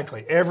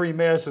exactly. Every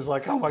miss is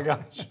like, oh my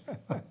gosh.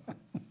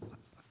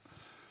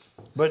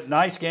 But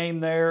nice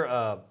game there.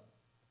 I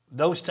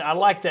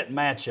like that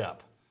matchup.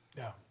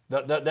 Yeah.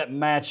 That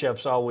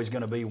matchup's always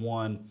going to be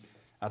one,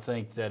 I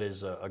think, that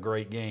is a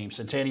great game.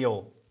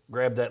 Centennial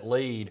grabbed that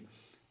lead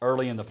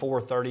early in the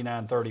fourth,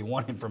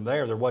 39-31, and from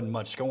there wasn't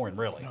much scoring,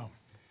 really. No.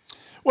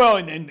 Well,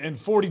 and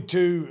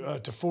 42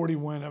 to 40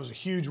 win, that was a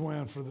huge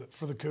win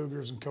for the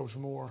Cougars and Coach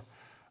Moore.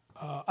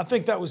 I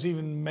think that was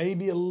even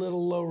maybe a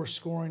little lower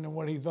scoring than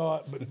what he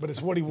thought, but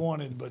it's what he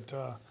wanted. But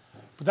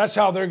that's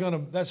how they're gonna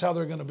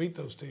beat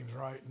those teams,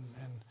 right?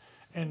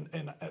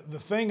 And the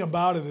thing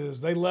about it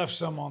is they left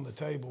some on the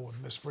table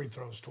with missed free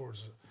throws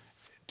towards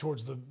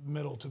the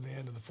middle to the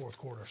end of the fourth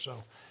quarter.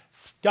 So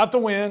got the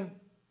win.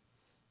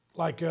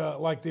 Like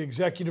the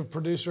executive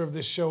producer of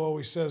this show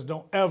always says,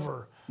 don't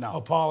ever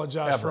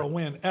apologize for a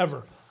win,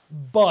 ever.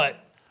 But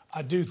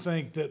I do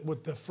think that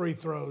with the free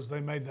throws,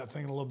 they made that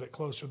thing a little bit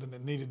closer than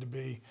it needed to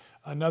be.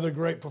 Another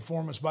great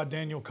performance by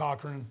Daniel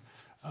Cochran,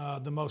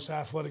 the most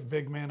athletic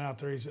big man out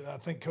there. I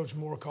think Coach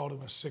Moore called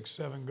him a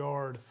 6'7"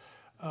 guard.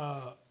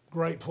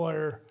 Great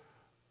player,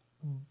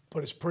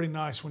 but it's pretty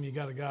nice when you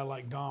got a guy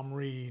like Dom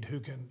Reed who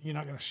can, you're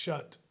not going to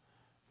shut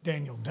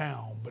Daniel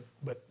down,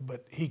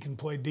 but he can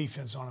play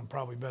defense on him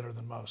probably better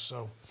than most.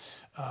 So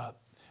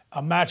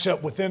a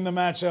matchup within the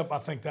matchup, I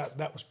think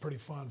that was pretty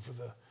fun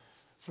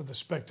for the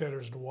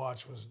spectators to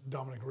watch, was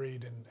Dominic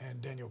Reed and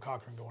Daniel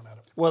Cochran going at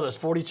it. Well, it's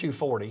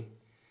 42-40.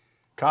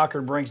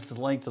 Cochran brings it to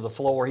the length of the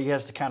floor. He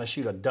has to kind of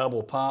shoot a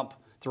double pump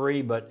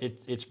 3, but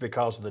it's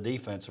because of the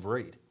defense of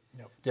Reed.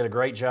 Yep. Did a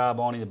great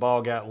job on him. The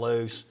ball got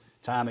loose.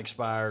 Time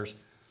expires.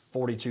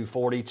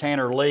 42-40.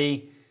 Tanner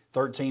Lee,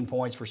 13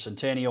 points for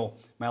Centennial.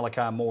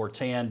 Malachi Moore,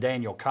 10.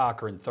 Daniel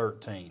Cochran,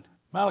 13.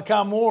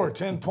 Malachi Moore,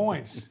 10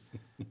 points.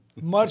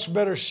 Much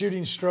better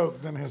shooting stroke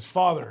than his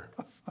father.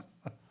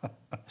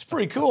 It's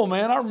pretty cool,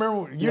 man. I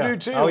remember you do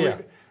too. Oh,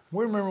 yeah.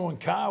 We remember when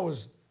Kai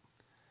was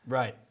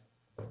Right.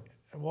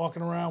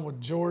 walking around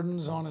with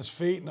Jordans on his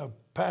feet and a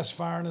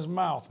pacifier in his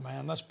mouth,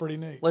 man. That's pretty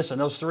neat. Listen,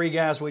 those 3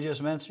 guys we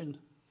just mentioned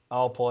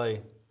all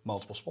play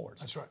multiple sports.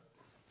 That's right.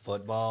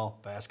 Football,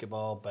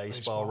 basketball,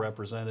 baseball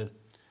represented.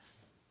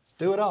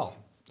 Do it all.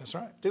 That's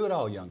right. Do it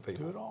all, young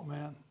people. Do it all,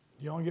 man.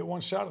 You only get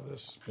one shot at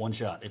this. One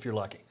shot, if you're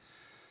lucky.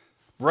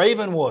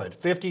 Ravenwood,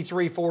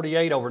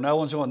 53-48 over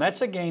Nolensville. And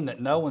that's a game that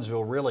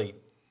Nolensville really,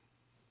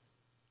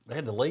 they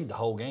had the lead the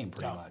whole game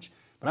pretty much.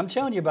 But I'm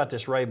telling you about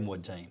this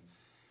Ravenwood team.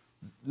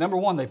 Number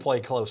one, they play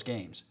close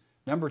games.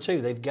 Number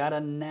two, they've got a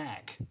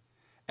knack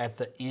at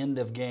the end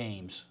of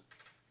games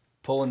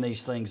pulling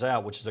these things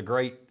out, which is a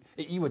great,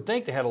 you would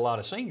think they had a lot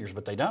of seniors,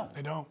 but they don't.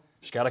 They don't.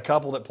 Just got a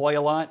couple that play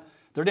a lot.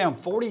 They're down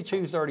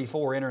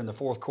 42-34 entering the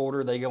fourth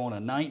quarter. They go on a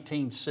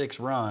 19-6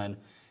 run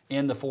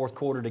in the fourth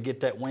quarter to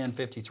get that win,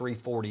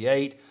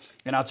 53-48.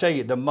 And I'll tell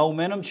you, the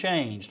momentum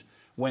changed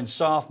when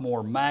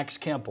sophomore Max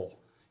Kemple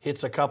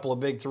hits a couple of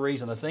big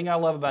threes. And the thing I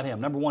love about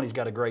him, number one, he's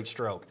got a great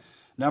stroke.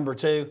 Number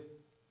two,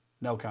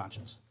 no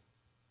conscience.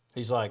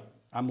 He's like,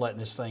 I'm letting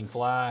this thing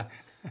fly,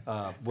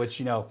 which,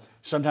 you know,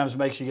 sometimes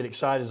makes you get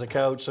excited as a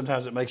coach.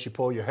 Sometimes it makes you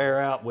pull your hair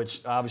out,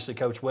 which obviously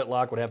Coach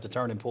Whitlock would have to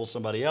turn and pull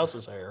somebody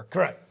else's hair.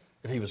 Correct.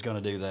 If he was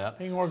going to do that.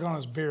 He can work on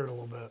his beard a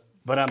little bit.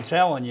 But I'm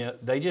telling you,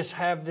 they just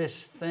have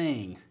this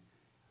thing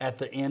at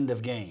the end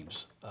of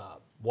games.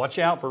 Watch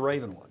out for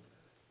Ravenwood.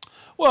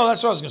 Well,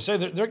 that's what I was going to say.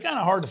 They're kind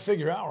of hard to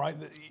figure out, right?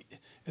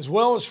 As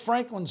well as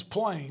Franklin's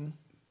playing,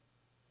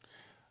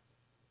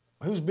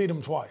 who's beat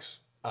them twice?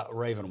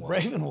 Ravenwood.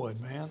 Ravenwood,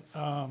 man.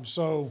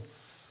 So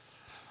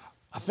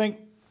I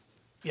think,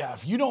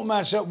 if you don't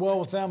match up well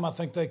with them, I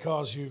think they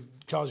cause you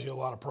a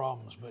lot of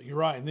problems. But you're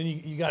right. And then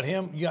you got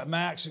him. You got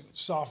Max,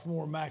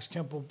 sophomore Max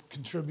Kemple,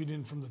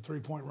 contributing from the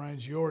three-point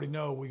range. You already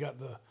know we got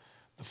the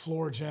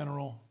floor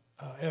general,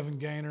 Evan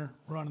Gaynor,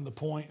 running the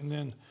point, and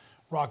then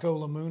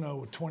Rocco Lamuno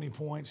with 20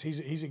 points.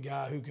 He's a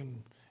guy who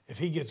can, if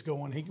he gets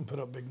going, he can put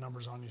up big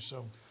numbers on you.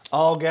 So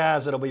all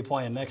guys that'll be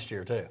playing next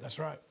year too. That's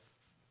right.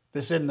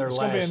 This isn't their last. It's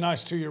going to be a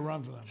nice 2-year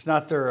run for them. It's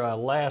not their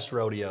last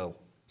rodeo,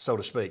 so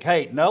to speak.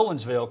 Hey,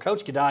 Nolensville,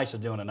 Coach Gadice is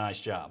doing a nice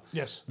job.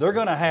 Yes.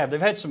 They've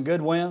had some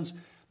good wins.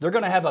 They're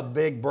going to have a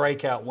big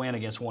breakout win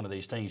against one of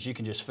these teams. You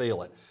can just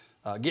feel it.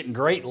 Getting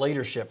great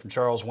leadership from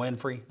Charles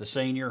Winfrey, the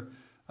senior.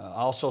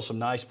 Also some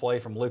nice play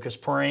from Lucas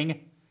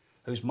Pring,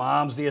 whose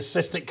mom's the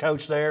assistant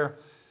coach there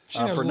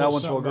for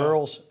Nolensville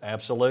girls.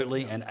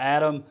 Absolutely. Yeah. And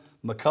Adam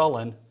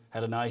McCullen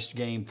had a nice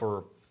game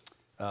for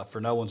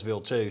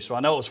Nolensville too. So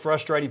I know it was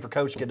frustrating for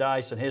Coach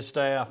Gadice and his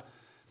staff,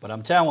 but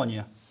I'm telling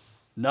you,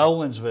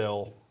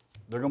 Nolensville,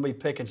 they're going to be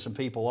picking some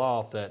people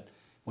off that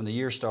when the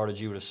year started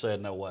you would have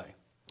said no way.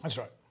 That's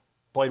right.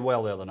 Played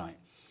well the other night.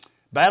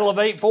 Battle of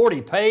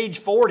 840, Page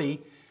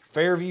 40,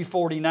 Fairview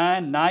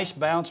 49. Nice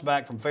bounce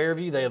back from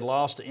Fairview. They had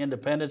lost to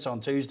Independence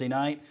on Tuesday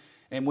night.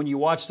 And when you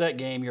watch that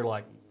game, you're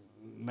like,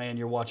 man,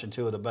 you're watching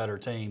two of the better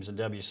teams in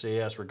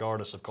WCS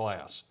regardless of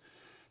class.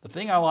 The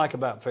thing I like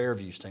about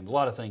Fairview's team, a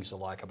lot of things to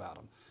like about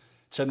them.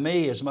 To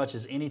me, as much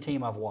as any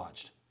team I've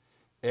watched,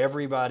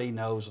 everybody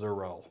knows their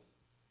role.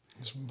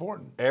 It's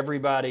important.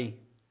 Everybody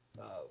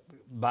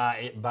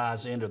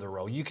buys into the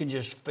role. You can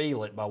just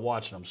feel it by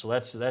watching them. So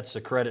that's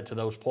a credit to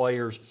those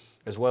players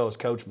as well as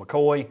Coach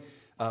McCoy.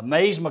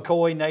 Mays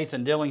McCoy,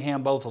 Nathan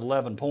Dillingham, both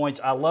 11 points.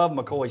 I love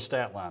McCoy's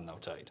stat line, though,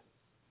 Tate.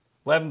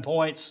 11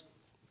 points.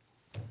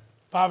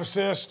 5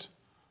 assists,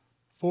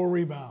 4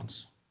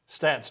 rebounds.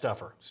 Stat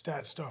stuffer.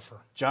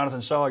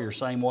 Jonathan Sawyer,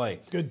 same way.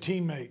 Good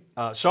teammate.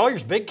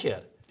 Sawyer's a big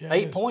kid. Yeah,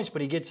 8 points,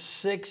 but he gets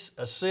 6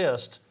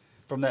 assists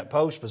from that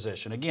post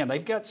position. Again,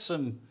 they've got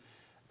some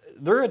 –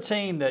 they're a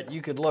team that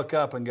you could look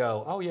up and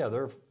go, oh, yeah,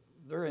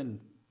 they're in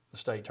the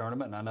state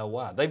tournament, and I know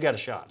why. They've got a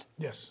shot.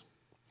 Yes.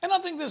 And I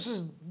think this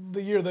is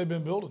the year they've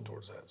been building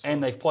towards that. So.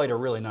 And they've played a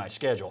really nice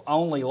schedule.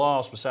 Only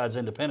loss besides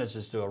Independence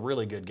is to a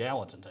really good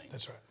Gallatin team.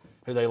 That's right.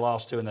 Who they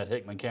lost to in that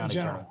Hickman County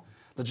tournament.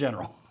 The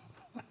General.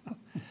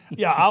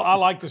 Yeah, I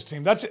like this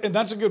team. That's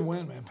a good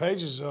win, man.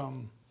 Page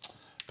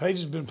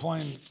has been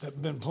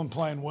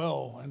playing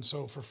well, and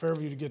so for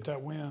Fairview to get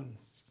that win,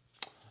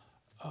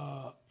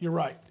 you're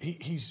right.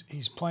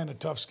 He's playing a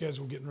tough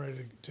schedule, getting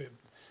ready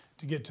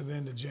to get to the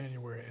end of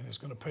January, and it's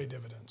going to pay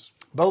dividends.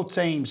 Both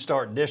teams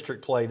start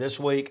district play this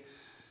week.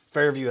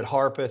 Fairview at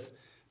Harpeth,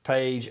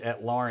 Page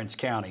at Lawrence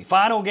County.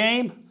 Final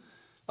game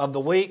of the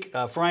week,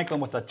 Franklin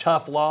with a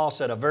tough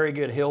loss at a very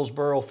good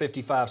Hillsboro,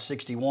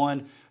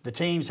 55-61. The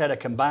teams had a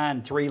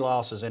combined 3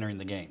 losses entering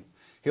the game.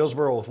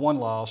 Hillsboro with 1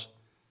 loss,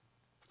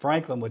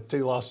 Franklin with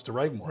 2 losses to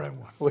Ravenwood,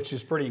 which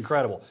is pretty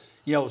incredible.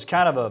 You know, it was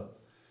kind of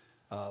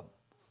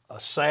a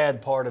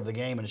sad part of the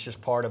game, and it's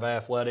just part of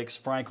athletics.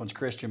 Franklin's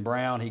Christian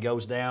Brown, he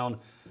goes down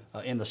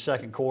in the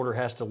second quarter,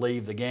 has to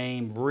leave the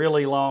game.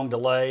 Really long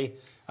delay.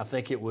 I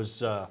think it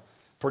was a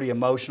pretty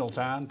emotional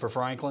time for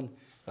Franklin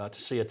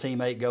to see a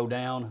teammate go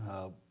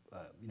down.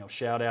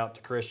 Shout out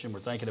to Christian. We're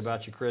thinking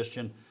about you,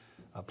 Christian,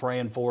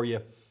 praying for you,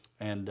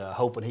 and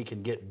hoping he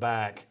can get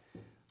back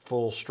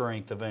full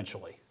strength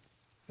eventually.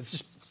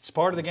 It's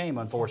part of the game,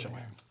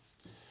 unfortunately.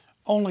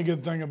 Only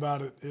good thing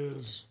about it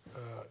is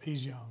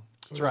he's young.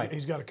 So that's right.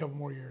 He's got a couple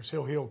more years.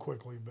 He'll heal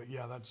quickly, but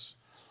yeah, that's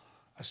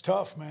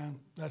tough, man.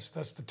 That's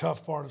the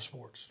tough part of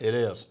sports. It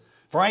is.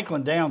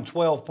 Franklin down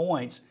 12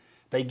 points.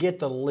 They get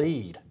the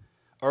lead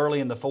early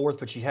in the fourth,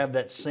 but you have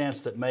that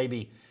sense that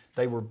maybe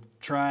they were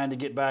trying to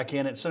get back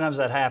in it. Sometimes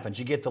that happens.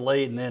 You get the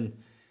lead, and then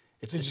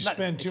Did you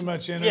spend too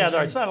much energy?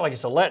 Yeah, it's not like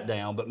it's a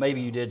letdown, but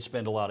maybe you did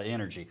spend a lot of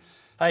energy.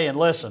 Hey, and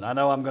listen, I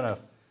know I'm going to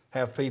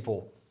have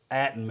people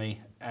atting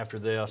me after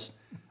this.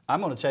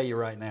 I'm going to tell you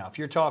right now, if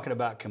you're talking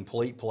about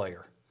complete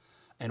player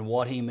and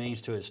what he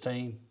means to his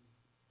team,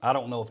 I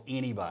don't know if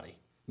anybody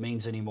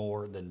means any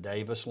more than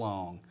Davis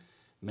Long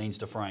means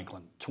to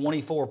Franklin.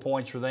 24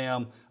 points for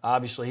them.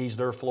 Obviously, he's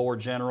their floor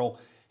general.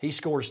 He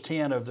scores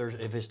 10 of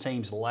his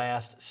team's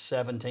last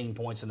 17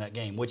 points in that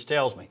game, which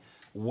tells me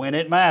when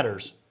it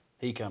matters,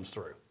 he comes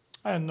through.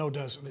 I had no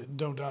doubt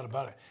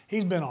about it.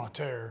 He's been on a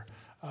tear.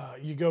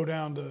 You go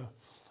down to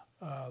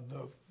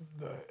the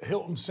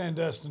Hilton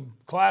Sandestin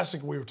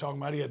Classic we were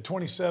talking about. He had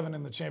 27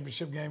 in the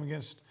championship game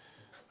against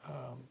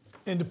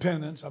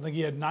Independence. I think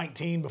he had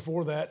 19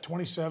 before that,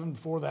 27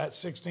 before that,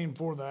 16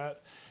 before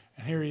that.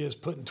 And here he is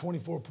putting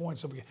 24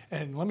 points up again.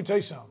 And let me tell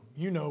you something.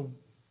 You know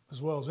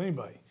as well as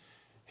anybody,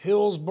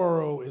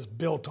 Hillsboro is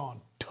built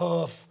on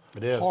tough,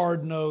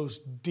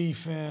 hard-nosed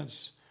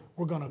defense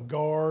we're going to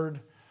guard.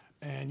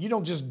 And you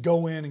don't just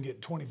go in and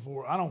get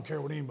 24. I don't care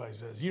what anybody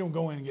says. You don't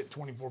go in and get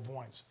 24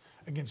 points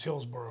against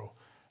Hillsboro.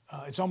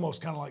 It's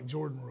almost kind of like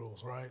Jordan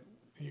rules, right?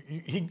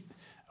 I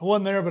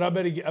wasn't there, but I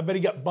bet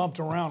he got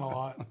bumped around a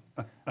lot,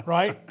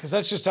 right? Because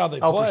that's just how they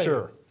play. Oh, for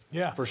sure.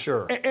 Yeah. For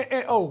sure.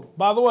 Oh,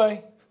 by the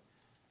way,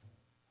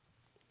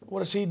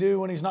 what does he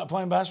do when he's not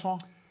playing basketball?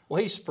 Well,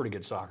 he's a pretty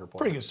good soccer player.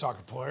 Pretty good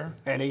soccer player.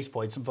 And he's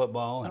played some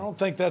football. I don't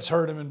think that's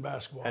hurt him in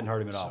basketball. Hadn't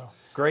hurt him at all. So.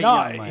 Great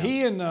young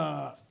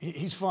man.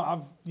 He's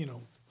fun.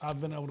 I've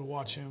been able to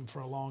watch him for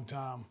a long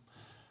time.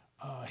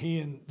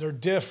 They're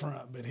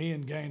different, but he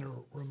and Gaynor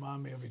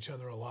remind me of each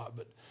other a lot.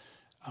 But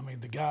I mean,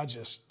 the guy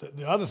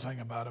the other thing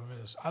about him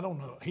is, I don't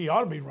know, he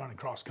ought to be running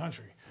cross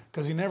country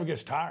because he never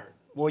gets tired.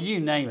 Well, you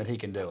name it, he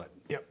can do it.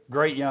 Yep.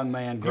 Great young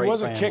man, great He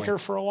was family. a kicker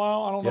for a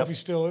while. I don't know if he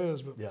still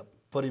is. But Yep,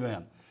 put him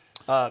in.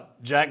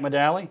 Jack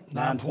Medalley,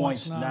 9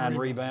 points, 9 9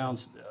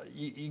 rebounds.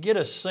 You get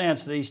a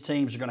sense these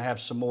teams are going to have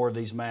some more of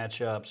these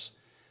matchups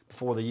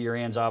before the year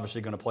ends.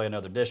 Obviously going to play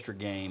another district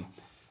game.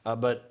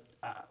 But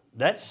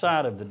that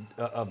side of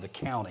the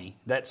county,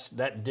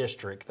 that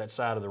district, that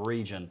side of the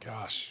region,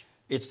 gosh,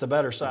 it's the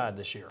better side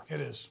this year.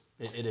 it is.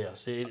 It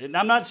is. And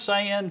I'm not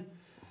saying,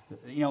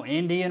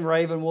 Indy and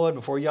Ravenwood,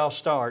 before y'all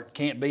start,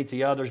 can't beat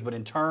the others, but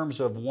in terms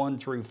of 1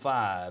 through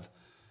 5,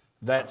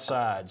 that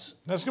side's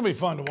That's going to be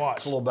fun to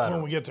watch. a little better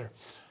when we get there.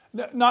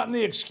 Not in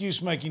the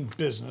excuse-making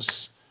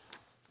business,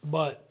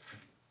 but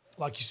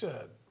like you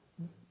said,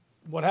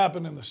 what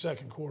happened in the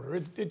second quarter,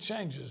 it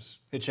changes.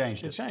 It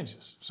changed. It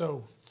changes.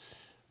 So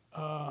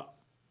I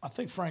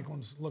think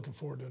Franklin's looking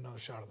forward to another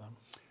shot of them.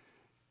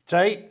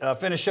 Tate,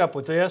 finish up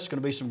with this.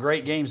 Going to be some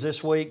great games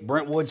this week.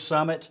 Brentwood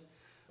Summit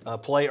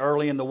play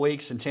early in the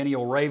week.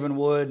 Centennial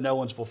Ravenwood,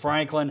 Nowensville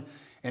Franklin.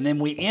 And then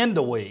we end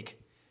the week,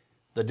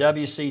 the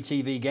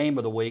WCTV game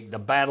of the week, the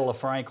Battle of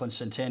Franklin,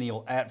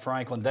 Centennial at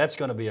Franklin. That's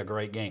going to be a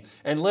great game.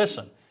 And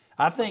listen,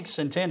 I think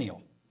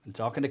Centennial, I'm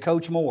talking to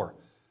Coach Moore,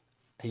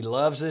 he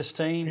loves this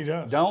team. He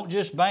does. Don't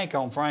just bank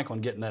on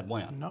Franklin getting that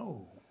win.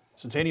 No.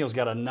 Centennial's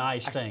got a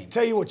nice team.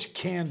 Tell you what you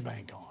can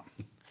bank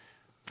on.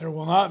 There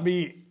will not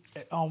be,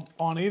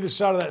 on either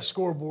side of that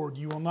scoreboard,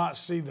 you will not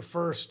see the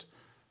first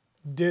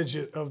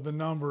digit of the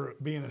number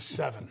being a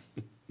 7.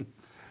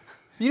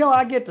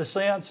 I get the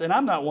sense, and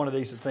I'm not one of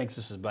these that thinks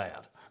this is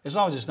bad, as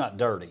long as it's not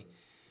dirty.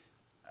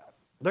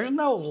 There's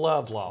no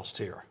love lost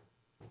here.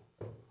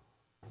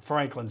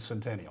 Franklin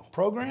Centennial.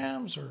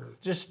 Programs or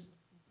Just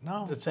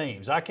no? the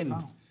teams. I can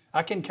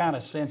kind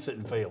of sense it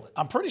and feel it.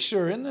 I'm pretty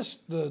sure, isn't this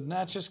the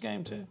Natchez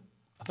game too?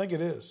 I think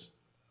it is.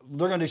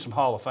 They're going to do some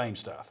Hall of Fame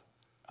stuff.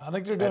 I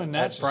think they're doing at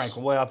Natchez.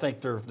 Franklin. Well, I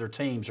think their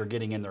teams are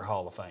getting in their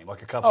Hall of Fame,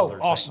 like a couple of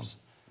their awesome. teams.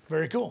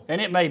 Very cool.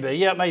 And it may be.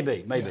 Yeah, it may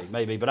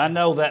be. But I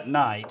know that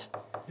night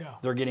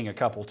they're getting a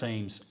couple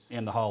teams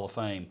in the Hall of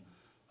Fame,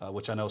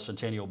 which I know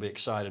Centennial will be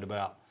excited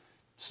about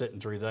sitting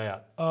through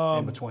that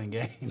in between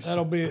games.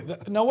 That'll be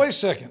 – now, wait a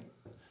second.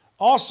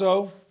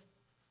 Also,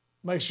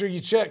 make sure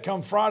you check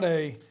come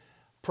Friday.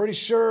 Pretty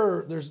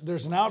sure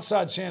there's an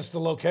outside chance the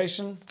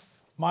location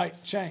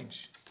might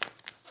change.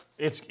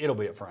 It'll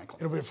be at Franklin.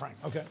 It'll be at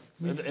Franklin. Okay.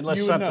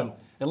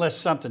 Unless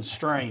something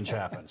strange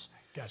happens.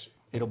 Gotcha.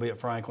 It'll be at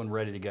Franklin,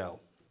 ready to go.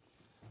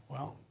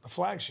 Well, the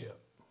flagship.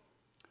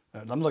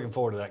 I'm looking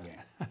forward to that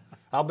game.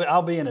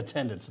 I'll be in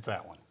attendance at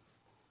that one.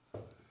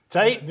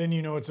 Tate. Then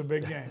you know it's a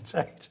big game.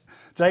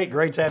 Tate,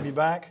 great to have you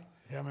back.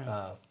 Yeah,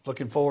 man.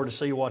 Looking forward to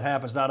see what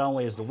happens. Not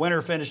only as the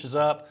winter finishes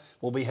up,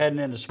 we'll be heading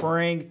into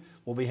spring.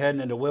 We'll be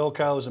heading into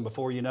Wilco's, and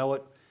before you know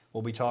it,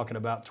 we'll be talking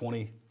about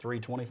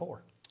 23-24.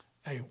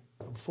 Hey,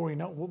 before you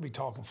know it, we'll be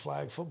talking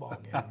flag football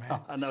again, man.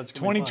 I know it's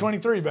going to be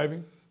 2023,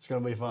 baby. It's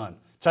going to be fun.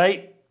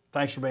 Tate,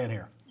 thanks for being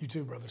here. You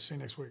too, brother. See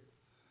you next week.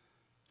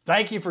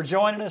 Thank you for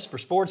joining us for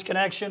Sports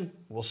Connection.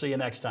 We'll see you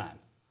next time.